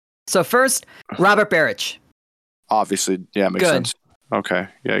 So first, Robert Beric. Obviously, yeah, makes sense. Okay,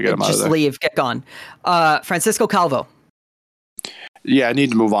 yeah, get him out of there. Just leave, get gone. Francisco Calvo. Yeah, I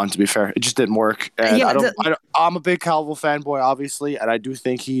need to move on, to be fair. It just didn't work. And I'm a big Calvo fanboy, obviously, and I do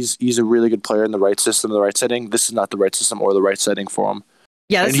think he's a really good player in the right system, the right setting. This is not the right system or the right setting for him.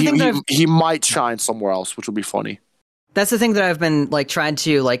 Yeah, that's the thing he might shine somewhere else, which will be funny. That's the thing that I've been like trying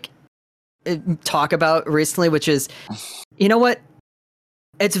to like talk about recently, which is, you know what?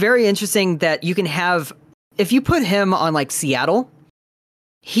 It's very interesting that you can have, if you put him on like Seattle,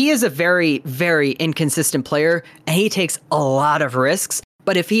 he is a very, very inconsistent player and he takes a lot of risks.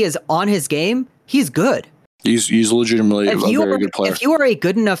 But if he is on his game, he's good. He's legitimately a very good player. If you are a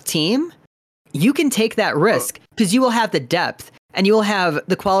good enough team, you can take that risk because you will have the depth and you will have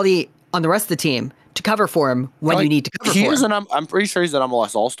the quality on the rest of the team to cover for him when you need to cover for him. I'm pretty sure he's an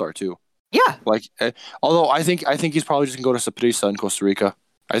MLS All-Star too. Yeah. Like, although I think he's probably just gonna go to Saprissa in Costa Rica.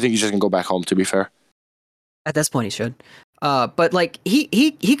 I think he's just gonna go back home, to be fair. At this point, he should. But like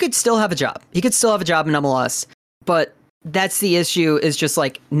he could still have a job. He could still have a job in MLS. But that's the issue, is just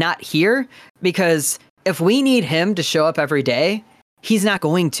like not here, because if we need him to show up every day, he's not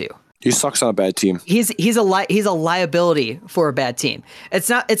going to. He sucks on a bad team. He's a liability for a bad team. It's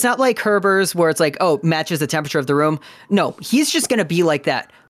not like Herbers where it's like, oh, matches the temperature of the room. No, he's just gonna be like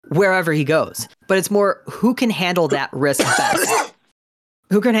that wherever he goes. But it's more who can handle that risk best.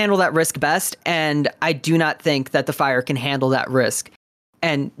 handle that risk best, and I do not think that the Fire can handle that risk.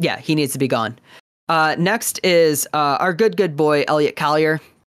 And yeah, he needs to be gone. Next is our good boy Elliot Collier.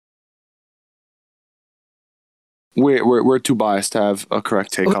 We're too biased to have a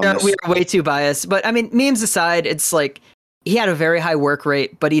correct take on this. We are way too biased. But I mean, memes aside, it's like he had a very high work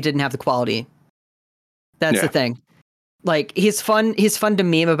rate, but he didn't have the quality. That's the thing. Like he's fun to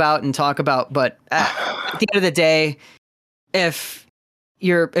meme about and talk about, but at the end of the day, if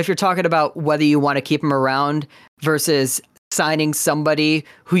you're talking about whether you want to keep him around versus signing somebody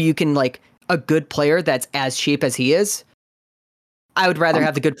who you can like a good player that's as cheap as he is, I would rather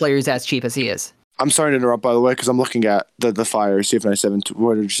have the good player who's as cheap as he is. I'm sorry to interrupt, by the way, because I'm looking at the Fire, CF97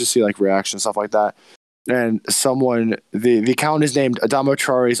 Twitter, just to see like reaction stuff like that. And someone, the account is named Adama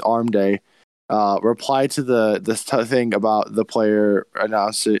Traore's Arm Day, replied to the thing about the player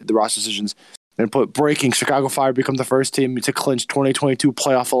announced the roster decisions and put breaking: Chicago Fire become the first team to clinch 2022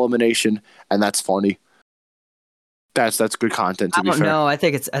 playoff elimination, and that's funny. That's good content. To be fair, no, I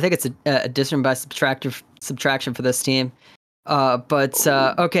think it's a addition by subtraction for this team. But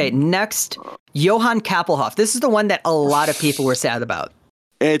okay, next, Johan Kappelhoff. This is the one that a lot of people were sad about.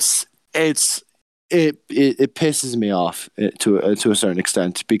 It pisses me off to a certain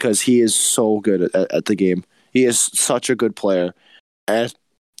extent because he is so good at the game. He is such a good player, and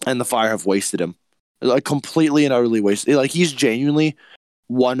the Fire have wasted him, like completely and utterly wasted. Like he's genuinely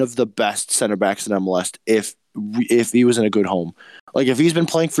one of the best center backs in MLS if he was in a good home. Like if he's been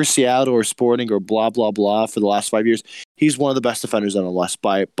playing for Seattle or Sporting or blah blah blah for the last 5 years, he's one of the best defenders in MLS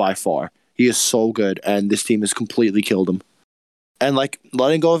by far. He is so good, and this team has completely killed him. And like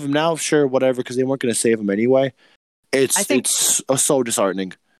letting go of him now, sure, whatever, because they weren't going to save him anyway. It's so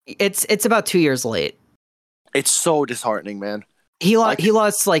disheartening. It's about 2 years late. It's so disheartening, man. He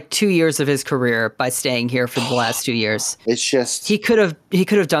lost like 2 years of his career by staying here for the last 2 years. It's just he could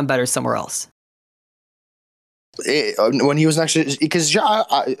have done better somewhere else. When he was actually, because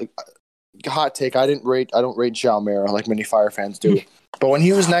hot take, I don't rate João Mera like many Fire fans do. But when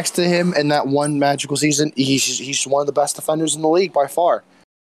he was next to him in that one magical season, he's one of the best defenders in the league by far.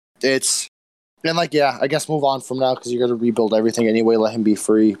 I guess move on from now because you're going to rebuild everything anyway. Let him be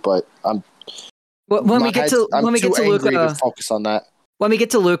free. But when we get to Luka, focus on that. When we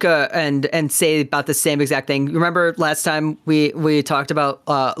get to Luka and say about the same exact thing, remember last time we talked about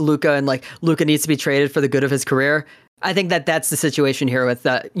Luka and like Luka needs to be traded for the good of his career. I think that's the situation here with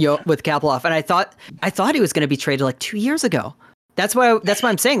Kappelhoff, and I thought he was going to be traded like 2 years ago. That's why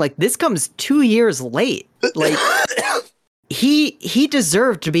I'm saying like this comes 2 years late. Like he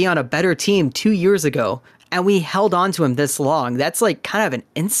deserved to be on a better team 2 years ago, and we held on to him this long. That's like kind of an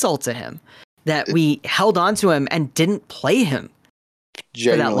insult to him that we held on to him and didn't play him.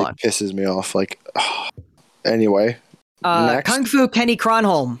 Genuinely pisses me off. Like, anyway, next. Kung Fu Kenny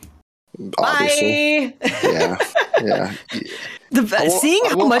Kronholm. Obviously. Bye. Yeah. Seeing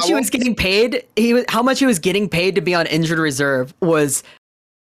how much he was getting paid, how much he was getting paid to be on injured reserve was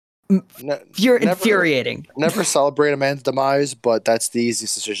infuriating. Never celebrate a man's demise, but that's the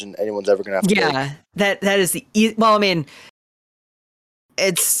easiest decision anyone's ever gonna have to make. Yeah, that is the well. I mean,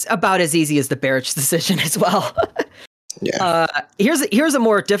 it's about as easy as the Beric decision as well. Yeah. Here's a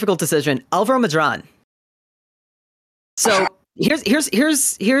more difficult decision. Alvaro Medran. So here's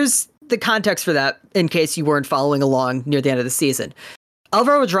the context for that in case you weren't following along near the end of the season.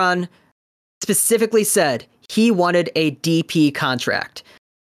 Alvaro Medran specifically said he wanted a DP contract.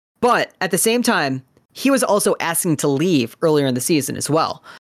 But at the same time, he was also asking to leave earlier in the season as well.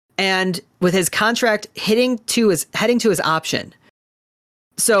 And with his contract heading to his option.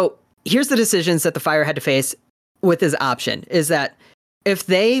 So here's the decisions that the Fire had to face with his option is that if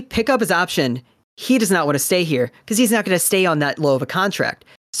they pick up his option, he does not want to stay here because he's not going to stay on that low of a contract.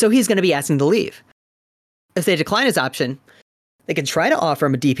 So he's going to be asking to leave. If they decline his option, they can try to offer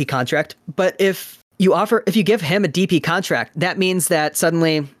him a DP contract. But if you give him a DP contract, that means that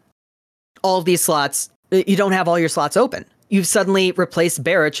suddenly all of these slots, you don't have all your slots open. You've suddenly replaced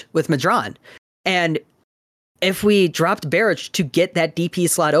Beric with Medran. And if we dropped Beric to get that DP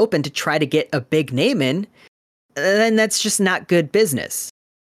slot open to try to get a big name in, then that's just not good business.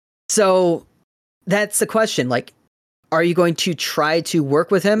 So that's the question. Like, are you going to try to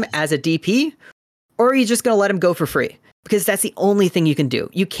work with him as a DP, or are you just going to let him go for free? Because that's the only thing you can do.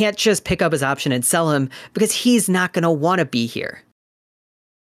 You can't just pick up his option and sell him because he's not going to want to be here.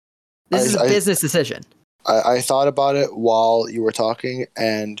 This is a business decision. I thought about it while you were talking,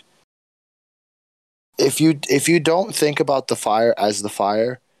 and if you don't think about the Fire as the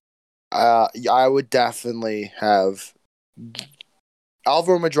Fire, I would definitely have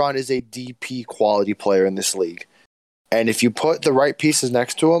Alvaro Medran is a DP quality player in this league. And if you put the right pieces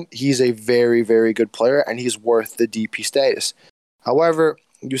next to him, he's a very, very good player, and he's worth the DP status. However,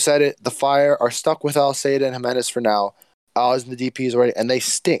 you said it, the Fire are stuck with Alceida and Jimenez for now. Al's in the DPs already, and they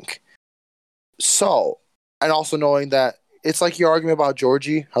stink. So, and also knowing that it's like your argument about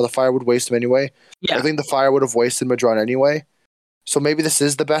Georgie, how the Fire would waste him anyway. Yeah. I think the Fire would have wasted Madron anyway. So maybe this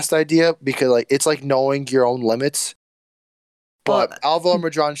is the best idea because like it's like knowing your own limits. But Alvaro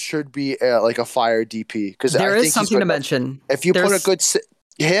Madron should be like a Fire DP because there is something to mention. If you put a good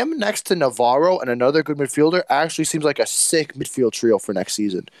him next to Navarro and another good midfielder, actually seems like a sick midfield trio for next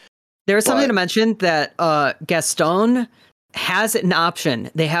season. There is something to mention that Gaston has an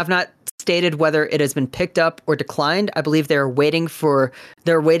option. They have not stated whether it has been picked up or declined. I believe they're waiting to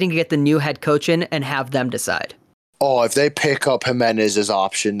get the new head coach in and have them decide. Oh, if they pick up Jimenez's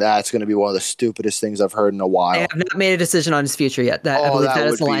option, that's going to be one of the stupidest things I've heard in a while. They have not made a decision on his future yet. I believe that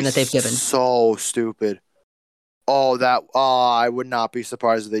is the line that they've given. So stupid. I would not be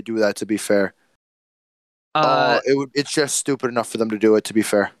surprised if they do that, to be fair. It's just stupid enough for them to do it, to be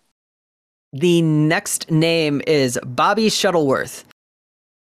fair. The next name is Bobby Shuttleworth.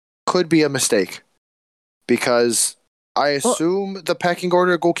 Could be a mistake because I assume the pecking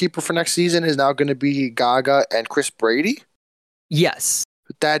order goalkeeper for next season is now going to be Gaga and Chris Brady. Yes.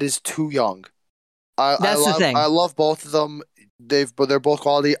 That is too young. That's the thing. I love both of them. They're both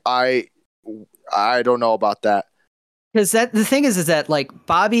quality. I don't know about that. Because the thing is that like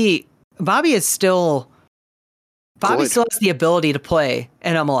Bobby still has the ability to play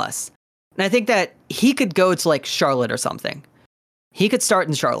in MLS. And I think that he could go to like Charlotte or something. He could start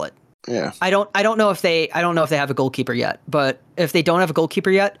in Charlotte. Yeah. I don't know if they have a goalkeeper yet, but if they don't have a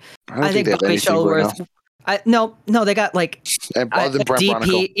goalkeeper yet, I think Bobby Shuttleworth. No, they got like and other than Brant DP.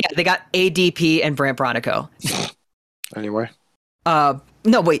 Bronico. Yeah, they got ADP and Brant Bronico. Anyway.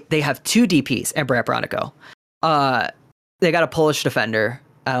 No, wait, they have two DPs and Brant Bronico. They got a Polish defender.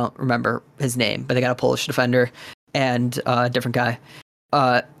 I don't remember his name, but they got a Polish defender and a different guy.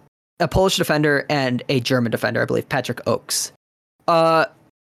 A Polish defender and a German defender, I believe, Patrick Oakes.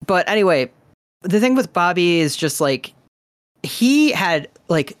 But anyway, the thing with Bobby is just like he had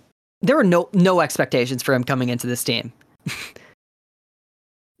like there were no expectations for him coming into this team.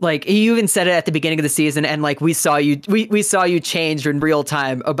 Like he even said it at the beginning of the season, and like we saw you change in real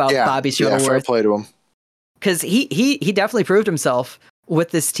time about Bobby Shuttleworth. Yeah, fair play to him. Because he definitely proved himself with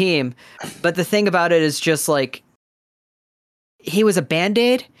this team, but the thing about it is just like he was a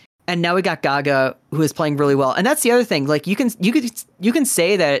Band-Aid. And now we got Gaga, who is playing really well. And that's the other thing. Like you can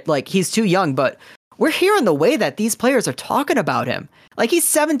say that like he's too young, but we're hearing the way that these players are talking about him. Like he's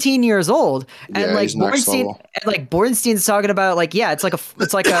 17 years old, and like Bornstein's talking about like it's like a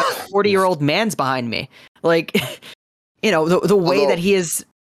 40-year-old man's behind me. Like the way that he is.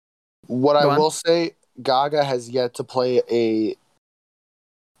 What I will say, Gaga has yet to play a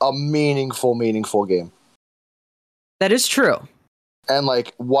meaningful game. That is true. And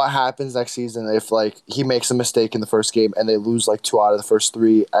like, what happens next season if like he makes a mistake in the first game and they lose like 2 out of the first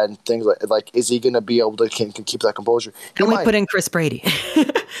 3 and things like is he going to be able to can keep that composure? Can we put in Chris Brady?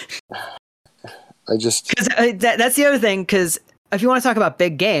 Because that's the other thing. Because if you want to talk about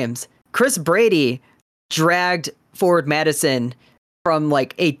big games, Chris Brady dragged Forward Madison from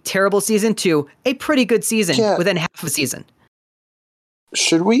like a terrible season to a pretty good season within half a season.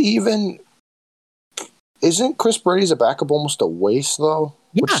 Should we even? Isn't Chris Brady's a backup almost a waste though?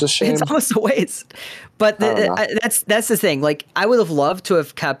 Yeah, which is a shame. It's almost a waste. But that's the thing. Like I would have loved to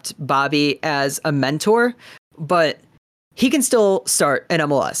have kept Bobby as a mentor, but he can still start in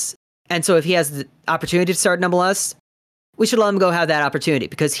MLS. And so if he has the opportunity to start in MLS, we should let him go have that opportunity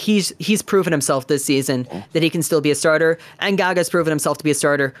because he's proven himself this season that he can still be a starter, and Gaga's proven himself to be a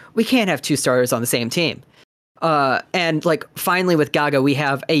starter. We can't have 2 starters on the same team. And like finally with Gaga, we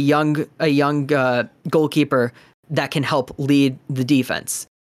have a young goalkeeper that can help lead the defense.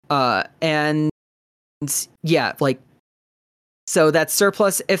 And yeah, like so that's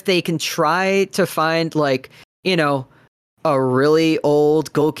surplus. If they can try to find like a really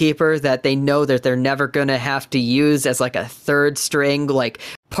old goalkeeper that they know that they're never gonna have to use as like a third string, like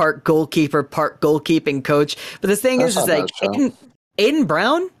part goalkeeper, part goalkeeping coach. But the thing is like Aiden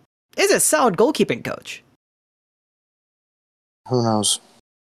Brown is a solid goalkeeping coach. Who knows?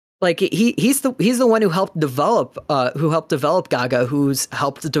 Like he's the one who helped develop Gaga, who's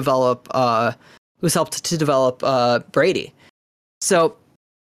helped to develop Brady. So,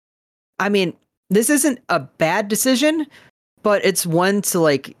 I mean, this isn't a bad decision, but it's one to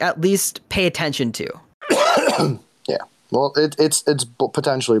like at least pay attention to. Yeah. Well, it's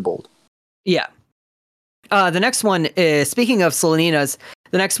potentially bold. Yeah. The next one is, speaking of Sloninas,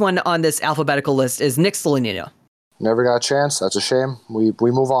 the next one on this alphabetical list is Nick Slonina. Never got a chance. That's a shame. We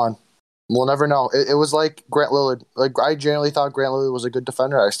move on. We'll never know. It was like Grant Lillard. Like I genuinely thought Grant Lillard was a good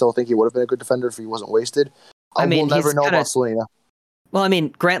defender. I still think he would have been a good defender if he wasn't wasted. I mean, we'll never he's know kinda- about Selena. Well, I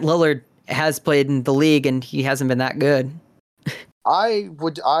mean, Grant Lillard has played in the league and he hasn't been that good. I've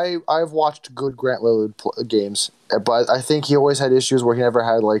watched good Grant Lillard games, but I think he always had issues where he never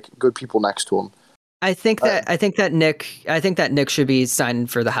had like good people next to him. I think that Nick should be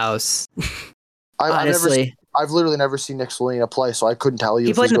signed for the house. Honestly, I've literally never seen Nick Selena play, so I couldn't tell you.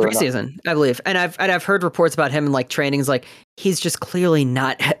 He if played he's in the good or not. preseason, I believe, and I've heard reports about him in like trainings. Like he's just clearly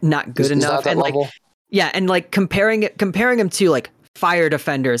not good He's enough, not that and level. like and like comparing him to like fire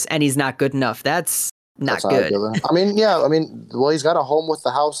defenders, and he's not good enough. That's not good. I mean, well, he's got a home with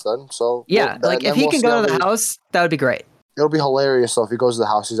the house then, so Yeah, like if he can go to the house, that would be great. It'll be hilarious though if he goes to the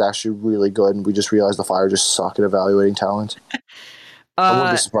house. He's actually really good, and we just realize the Fire just suck at evaluating talent. I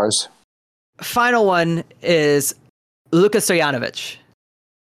wouldn't be surprised. Final one is Luka Stojanovic.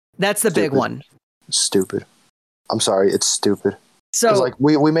 That's the big one. Stupid. I'm sorry, it's stupid. So like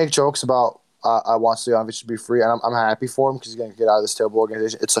we make jokes about I want Stojanovic to be free, and I'm happy for him because he's going to get out of this terrible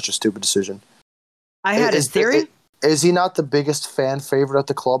organization. It's such a stupid decision. I had a theory. Is he not the biggest fan favorite at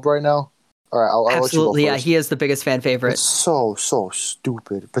the club right now? All right, I'll absolutely, let you go yeah, first. he is the biggest fan favorite. It's so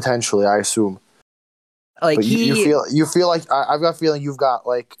stupid. Potentially, I assume. Like but you feel like I've got a feeling you've got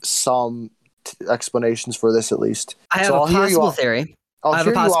like some explanations for this at least. I have a possible theory.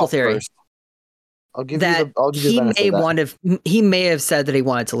 I'll give you that he may have said that he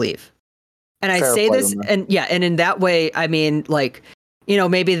wanted to leave, and I say this, and in that way, I mean, like, you know,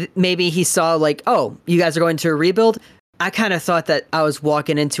 maybe he saw like, oh, you guys are going to a rebuild. I kind of thought that I was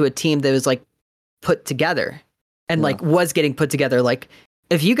walking into a team that was like put together and like was getting put together. Like,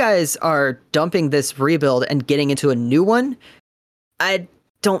 if you guys are dumping this rebuild and getting into a new one, I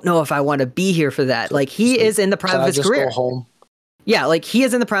don't know if I want to be here for that. Like, he is in the prime of his career. Go home? Yeah, like he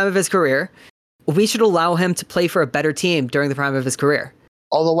is in the prime of his career. We should allow him to play for a better team during the prime of his career.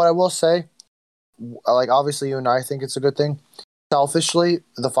 Although what I will say, like obviously you and I think it's a good thing. Selfishly,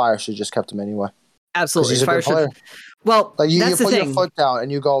 the Fire should just kept him anyway. Absolutely, he's a good player. Well, like you that's put the thing. your foot down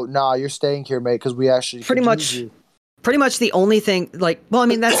and you go, nah, you're staying here, mate, because we actually pretty much the only thing. Like, well, I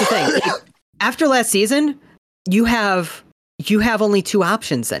mean, that's the thing. Like, after last season, you have only two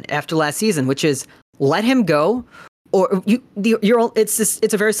options. Then after last season, which is let him go, or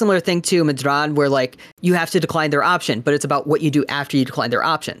it's a very similar thing to Madron, where like you have to decline their option, but it's about what you do after you decline their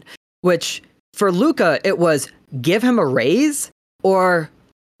option. Which for Luka, it was give him a raise or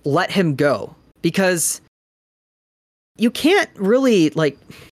let him go, because you can't really, like,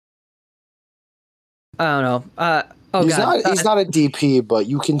 I don't know. He's not a DP, but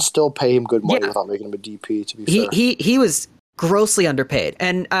you can still pay him good money without making him a DP. To be fair, he was grossly underpaid,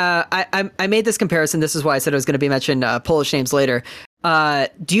 and I made this comparison. This is why I said I was going to be mentioning Polish names later.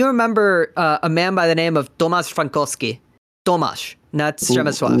 Do you remember a man by the name of Tomasz Frankowski? Tomasz, not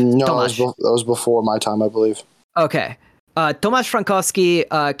Przemysław. No, Tomasz. that was before my time, I believe. Okay. Tomasz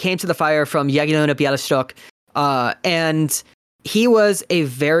Frankowski came to the Fire from Jagiellona Białystok, and he was a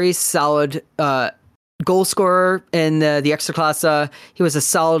very solid goal scorer in the Ekstraklasa. He was a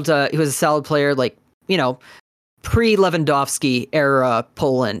solid player, like, you know, pre-Lewandowski era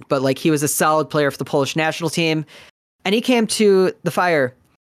Poland, but like he was a solid player for the Polish national team. And he came to the Fire,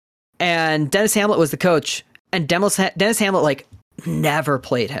 and Dennis Hamlet was the coach, and Dennis Hamlet like never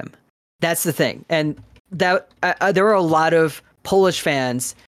played him. That's the thing. And that there were a lot of Polish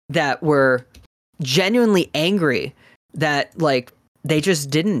fans that were genuinely angry that like they just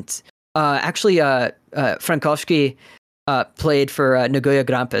didn't. Actually, Frankowski played for Nagoya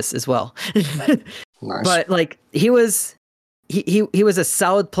Grampus as well. Nice. But like he was a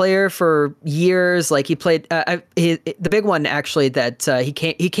solid player for years. Like he played the big one actually that he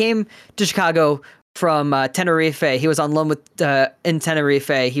came to Chicago from Tenerife. He was on loan with in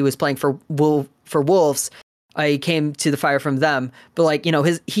Tenerife. He was playing for Wolves. He came to the Fire from them. But like, you know,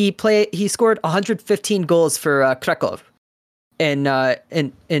 he scored 115 goals for Kraków in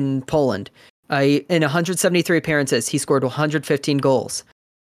Poland. In 173 appearances, he scored 115 goals.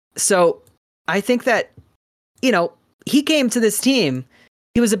 So I think that, you know, he came to this team.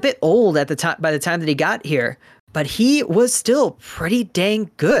 He was a bit old at the time by the time that he got here, but he was still pretty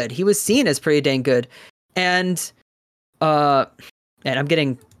dang good. He was seen as pretty dang good. And I'm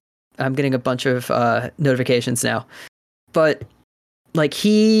getting a bunch of notifications now. But like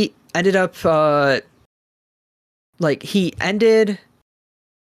he ended up he ended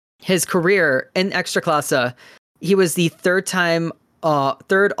his career in Ekstraklasa. He was the third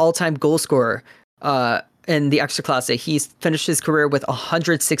all-time goal scorer in the Ekstraklasa. He finished his career with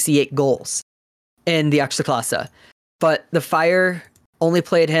 168 goals in the Ekstraklasa. but the Fire only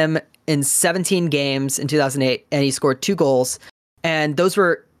played him in 17 games in 2008, and he scored 2 goals, and those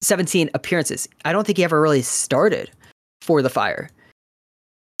were 17 appearances. I don't think he ever really started for the Fire.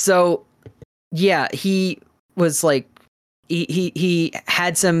 So, yeah, he was like, he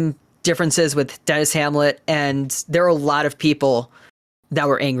had some differences with Dennis Hamlet, and there were a lot of people that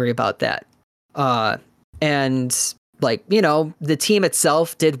were angry about that. And like, you know, the team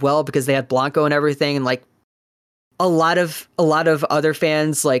itself did well because they had Blanco and everything, and like a lot of other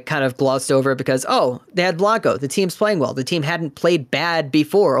fans like kind of glossed over because, oh, they had Blanco, the team's playing well. The team hadn't played bad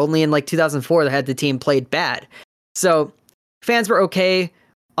before. Only in like 2004 they had the team played bad. So fans were okay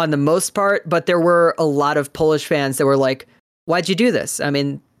on the most part, but there were a lot of Polish fans that were like, why'd you do this? I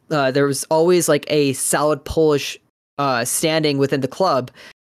mean, there was always like a solid Polish standing within the club,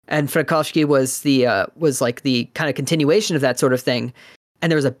 and Frankowski was like the kind of continuation of that sort of thing.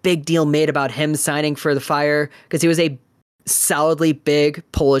 And there was a big deal made about him signing for the Fire because he was a solidly big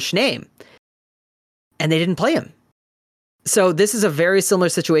Polish name, and they didn't play him. So this is a very similar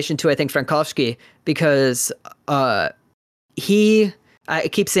situation to, I think, Frankowski, because I keep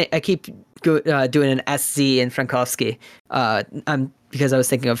doing an SZ in Frankowski, because I was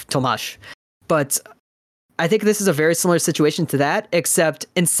thinking of Tomasz, but I think this is a very similar situation to that, except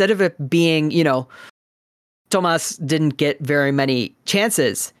instead of it being, you know, Tomasz didn't get very many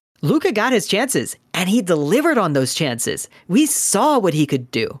chances, Luka got his chances, and he delivered on those chances. We saw what he could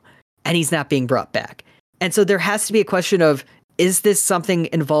do, and he's not being brought back. And so there has to be a question of, is this something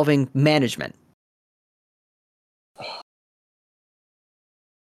involving management?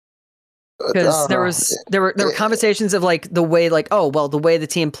 Because there were conversations of like the way, like, oh well, the way the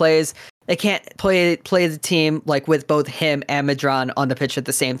team plays, they can't play the team like with both him and Madron on the pitch at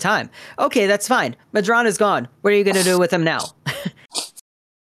the same time. Okay, that's fine. Madron is gone. What are you gonna do with him now?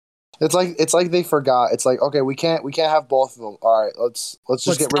 It's like they forgot. It's like, okay, we can't have both of them. All right, let's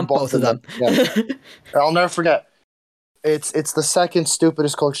just get rid of both of them. Yeah. I'll never forget. It's the second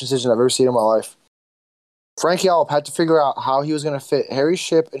stupidest coach decision I've ever seen in my life. Frank Yallop had to figure out how he was going to fit Harry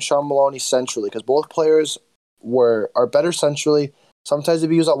Shipp and Sean Maloney centrally, because both players are better centrally. Sometimes they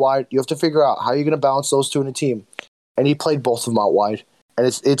be used out wide. You have to figure out how you're going to balance those two in a team. And he played both of them out wide. And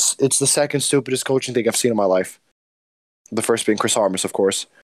it's the second stupidest coaching thing I've seen in my life. The first being Chris Armas, of course.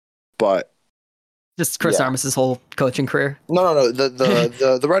 But just Chris Armas' whole coaching career? No.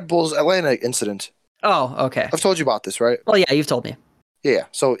 The Red Bulls Atlanta incident. Oh, okay. I've told you about this, right? Well, yeah, you've told me. Yeah.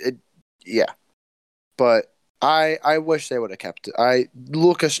 So But I wish they would have kept it.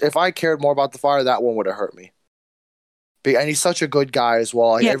 Lucas, if I cared more about the Fire, that one would have hurt me. And he's such a good guy as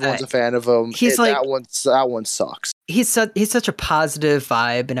well. Like, everyone's a fan of him. That one sucks. He's such a positive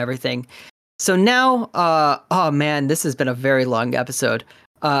vibe and everything. So now, oh man, this has been a very long episode.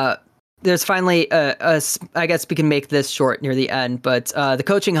 There's finally I guess we can make this short near the end, but the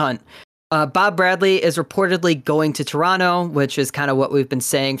coaching hunt. Bob Bradley is reportedly going to Toronto, which is kind of what we've been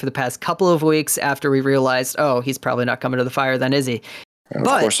saying for the past couple of weeks after we realized, oh, he's probably not coming to the Fire then, is he? And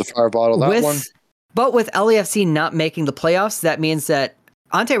of course, the Fire bottled that one. But with LAFC not making the playoffs, that means that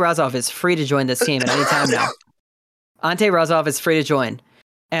Ante Razov is free to join this team at any time now. Ante Razov is free to join.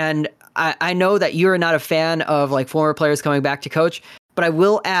 And I know that you're not a fan of like former players coming back to coach, but I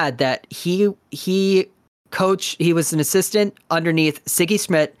will add that he was an assistant underneath Siggy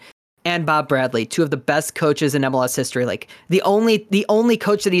Schmidt and Bob Bradley, two of the best coaches in MLS history. Like the only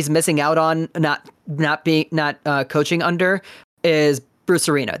coach that he's missing out on not coaching under is Bruce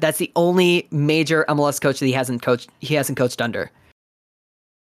Arena. That's the only major MLS coach that he hasn't coached under.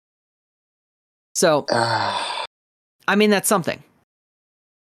 So, I mean, that's something.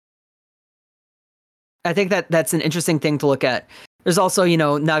 I think that's an interesting thing to look at. There's also,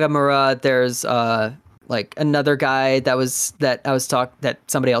 Nagamura. There's like another guy that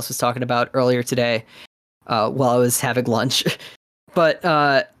somebody else was talking about earlier today while I was having lunch. But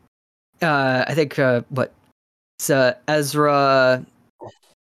I think Ezra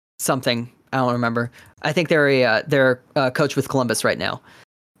something, I don't remember. I think they're a coach with Columbus right now.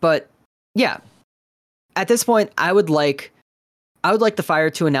 But yeah, at this point, I would like the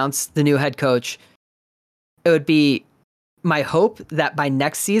Fire to announce the new head coach. It would be my hope that by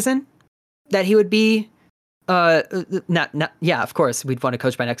next season that he would be of course we'd want to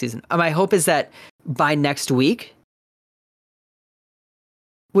coach by next season. My hope is that by next week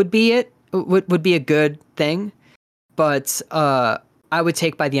would be a good thing, but I would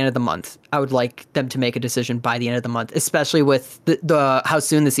take by the end of the month. I would like them to make a decision by the end of the month, especially with the how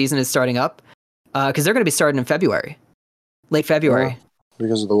soon the season is starting up, because they're going to be starting in February, late February,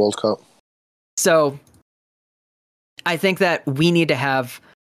 because of the World Cup. So I think that we need to have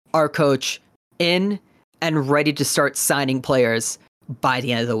our coach in and ready to start signing players by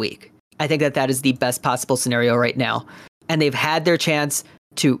the end of the week. I think that is the best possible scenario right now. And they've had their chance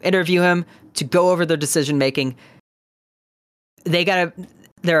to interview him, to go over their decision making. There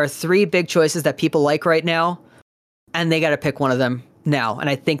are 3 big choices that people like right now, and they got to pick one of them now. And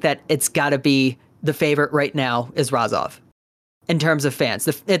I think that it's got to be the favorite right now is Razov. In terms of fans,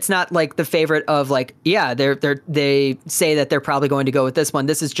 it's not like the favorite of like, yeah, they say that they're probably going to go with this one.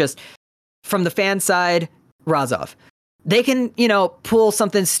 This is just from the fan side, Razov. They can, pull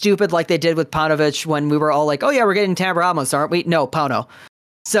something stupid like they did with Paunovic when we were all like, oh yeah, we're getting Tam Ramos, aren't we? No, Pauno.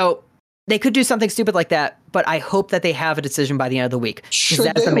 So they could do something stupid like that, but I hope that they have a decision by the end of the week.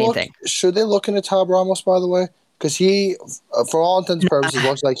 That's the main thing. Should they look into Tam Ramos, by the way? Because he, for all intents and purposes,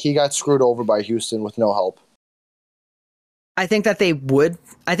 looks like he got screwed over by Houston with no help. I think that they would.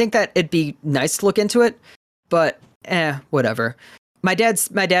 I think that it'd be nice to look into it, but whatever. My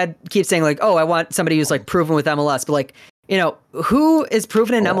dad keeps saying like, oh, I want somebody who's like proven with MLS, but like, who is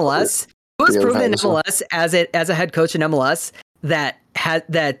proven in MLS? Who is proven in MLS as a head coach in MLS that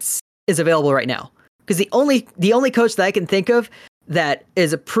is available right now? Because the only coach that I can think of that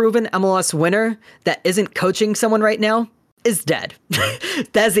is a proven MLS winner that isn't coaching someone right now is dead.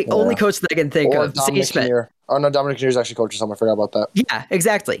 That's the only coach that I can think of. Dominic Kinnear. Oh no, Dominic Kinnear is actually coaching someone. I forgot about that. Yeah,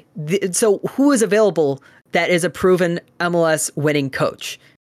 exactly. So who is available that is a proven MLS winning coach?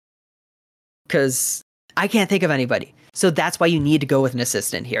 Because I can't think of anybody. So that's why you need to go with an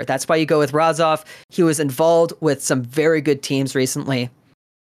assistant here. That's why you go with Razov. He was involved with some very good teams recently.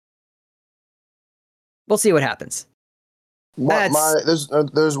 We'll see what happens.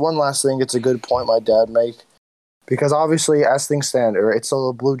 There's one last thing. It's a good point my dad made. Because obviously, as things stand, it's still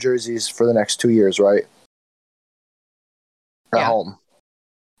the blue jerseys for the next 2 years, right? At home.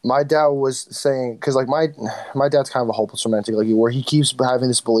 My dad was saying, because like my dad's kind of a hopeless romantic, like where he keeps having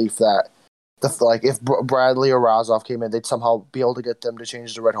this belief that if Bradley or Razov came in, they'd somehow be able to get them to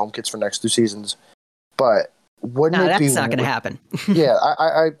change the red home kits for next 2 seasons. But wouldn't it be? That's not going to happen. Yeah,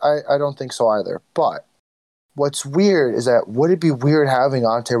 I don't think so either. But what's weird is that would it be weird having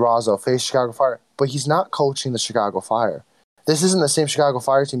Ante Razov face Chicago Fire? But he's not coaching the Chicago Fire. This isn't the same Chicago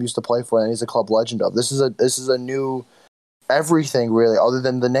Fire team he used to play for, and he's a club legend of. This is a new everything really, other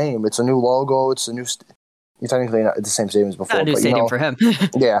than the name. It's a new logo. It's a new. Technically not the same stadium as before. Not a new stadium for him.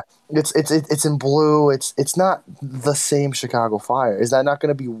 Yeah, it's in blue. It's not the same Chicago Fire. Is that not going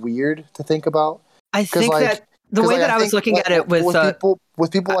to be weird to think about? I think that the way that I was looking at it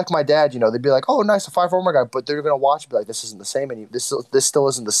with people like my dad, they'd be like, "Oh, nice, a 5 former guy," but they're going to watch and be like, "This isn't the same. This still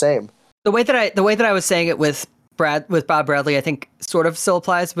isn't the same." The way that I was saying it with Bob Bradley, I think sort of still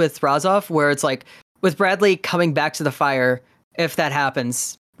applies with Razov, where it's like with Bradley coming back to the Fire, if that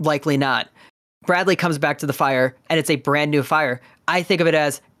happens, likely not. Bradley comes back to the Fire, and it's a brand new Fire. I think of it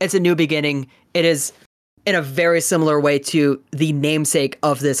as it's a new beginning. It is in a very similar way to the namesake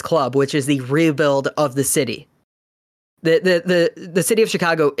of this club, which is the rebuild of the city. The city of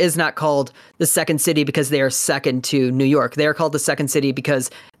Chicago is not called the second city because they are second to New York. They are called the second city because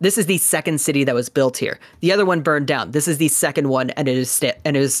this is the second city that was built here. The other one burned down. This is the second one, and it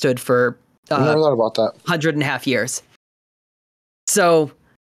has stood for I never thought about that. 100.5 years. So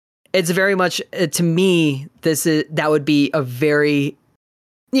it's very much to me. That would be a very,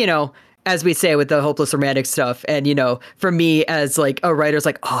 as we say with the hopeless romantic stuff, and for me as like a writer, it's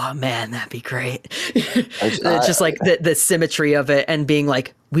like, oh man, that'd be great. It's just like the symmetry of it, and being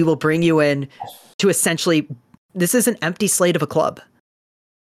like, we will bring you in to essentially, this is an empty slate of a club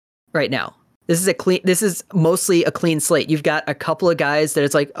right now. This is mostly a clean slate. You've got a couple of guys that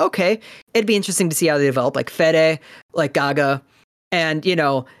it's like, okay, it'd be interesting to see how they develop, like Fede, like Gaga, and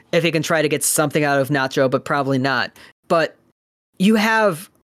if he can try to get something out of Nacho, but probably not. But you have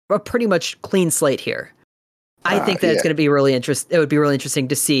a pretty much clean slate here. I think that it's going to be really interesting. It would be really interesting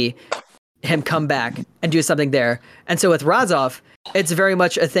to see him come back and do something there. And so with Razov, it's very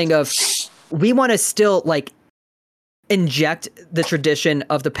much a thing of we want to still like inject the tradition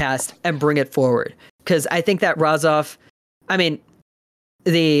of the past and bring it forward. Because I think that Razov, I mean,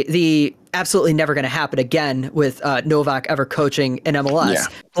 the absolutely never going to happen again with Novak ever coaching in MLS. Yeah.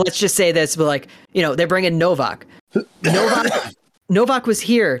 Let's just say this, but like, they bring in Novak. Novak was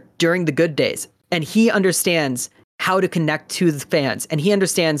here during the good days, and he understands how to connect to the fans, and he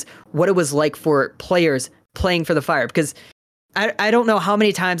understands what it was like for players playing for the Fire. Because I don't know how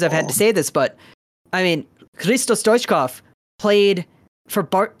many times I've had to say this, but I mean, Hristo Stoichkov played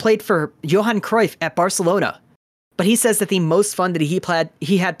for Johan Cruyff at Barcelona, but he says that the most fun that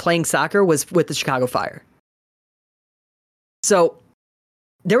he had playing soccer was with the Chicago Fire. So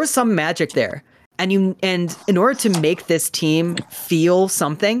there was some magic there. And in order to make this team feel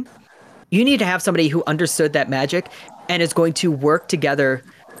something, You need to have somebody who understood that magic and is going to work together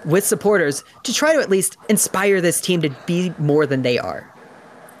with supporters to try to at least inspire this team to be more than they are.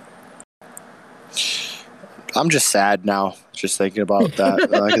 I'm just sad now, just thinking about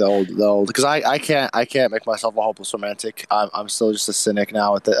that, like the old. Because I can't make myself a hopeless romantic. I'm still just a cynic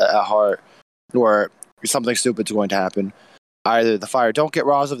now at heart, where something stupid's going to happen. Either the Fire don't get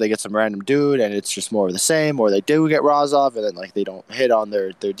Razov, they get some random dude, and it's just more of the same, or they do get Razov, and then like they don't hit on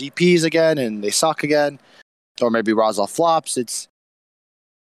their DPs again, and they suck again, or maybe Razov flops. It's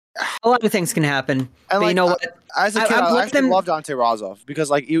a lot of things can happen. And but you know what? As a kid, I actually loved Ante Razov because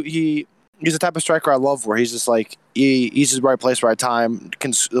like he's the type of striker I love, where he's just like he's just right place, right time,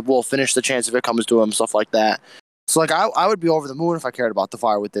 will finish the chance if it comes to him, stuff like that. So like I would be over the moon if I cared about the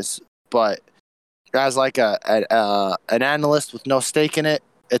Fire with this, but as like an analyst with no stake in it,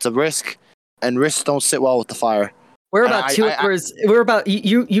 it's a risk, and risks don't sit well with the Fire. We're about 2 hours.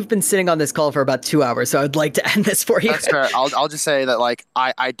 You've been sitting on this call for about 2 hours, so I'd like to end this for you. That's fair. I'll just say that like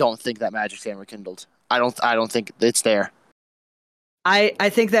I don't think that magic's getting rekindled. I don't think it's there. I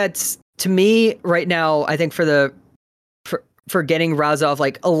think that's, to me right now, I think for getting Razov,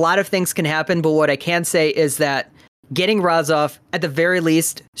 like a lot of things can happen, but what I can say is that getting Razov, at the very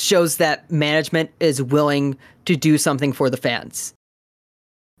least, shows that management is willing to do something for the fans.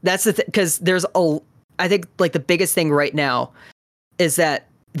 That's the thing, because I think like the biggest thing right now is that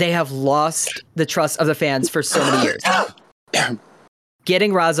they have lost the trust of the fans for so many years.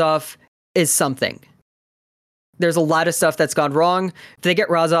 Getting Razov is something. There's a lot of stuff that's gone wrong. If they get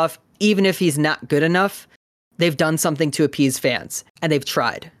Razov, even if he's not good enough, they've done something to appease fans, and they've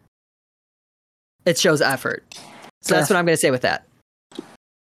tried. It shows effort. So that's what I'm going to say with that.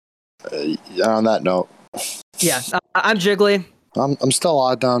 On that note. Yeah, I'm Jiggly. I'm still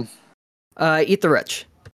odd down. Eat the rich.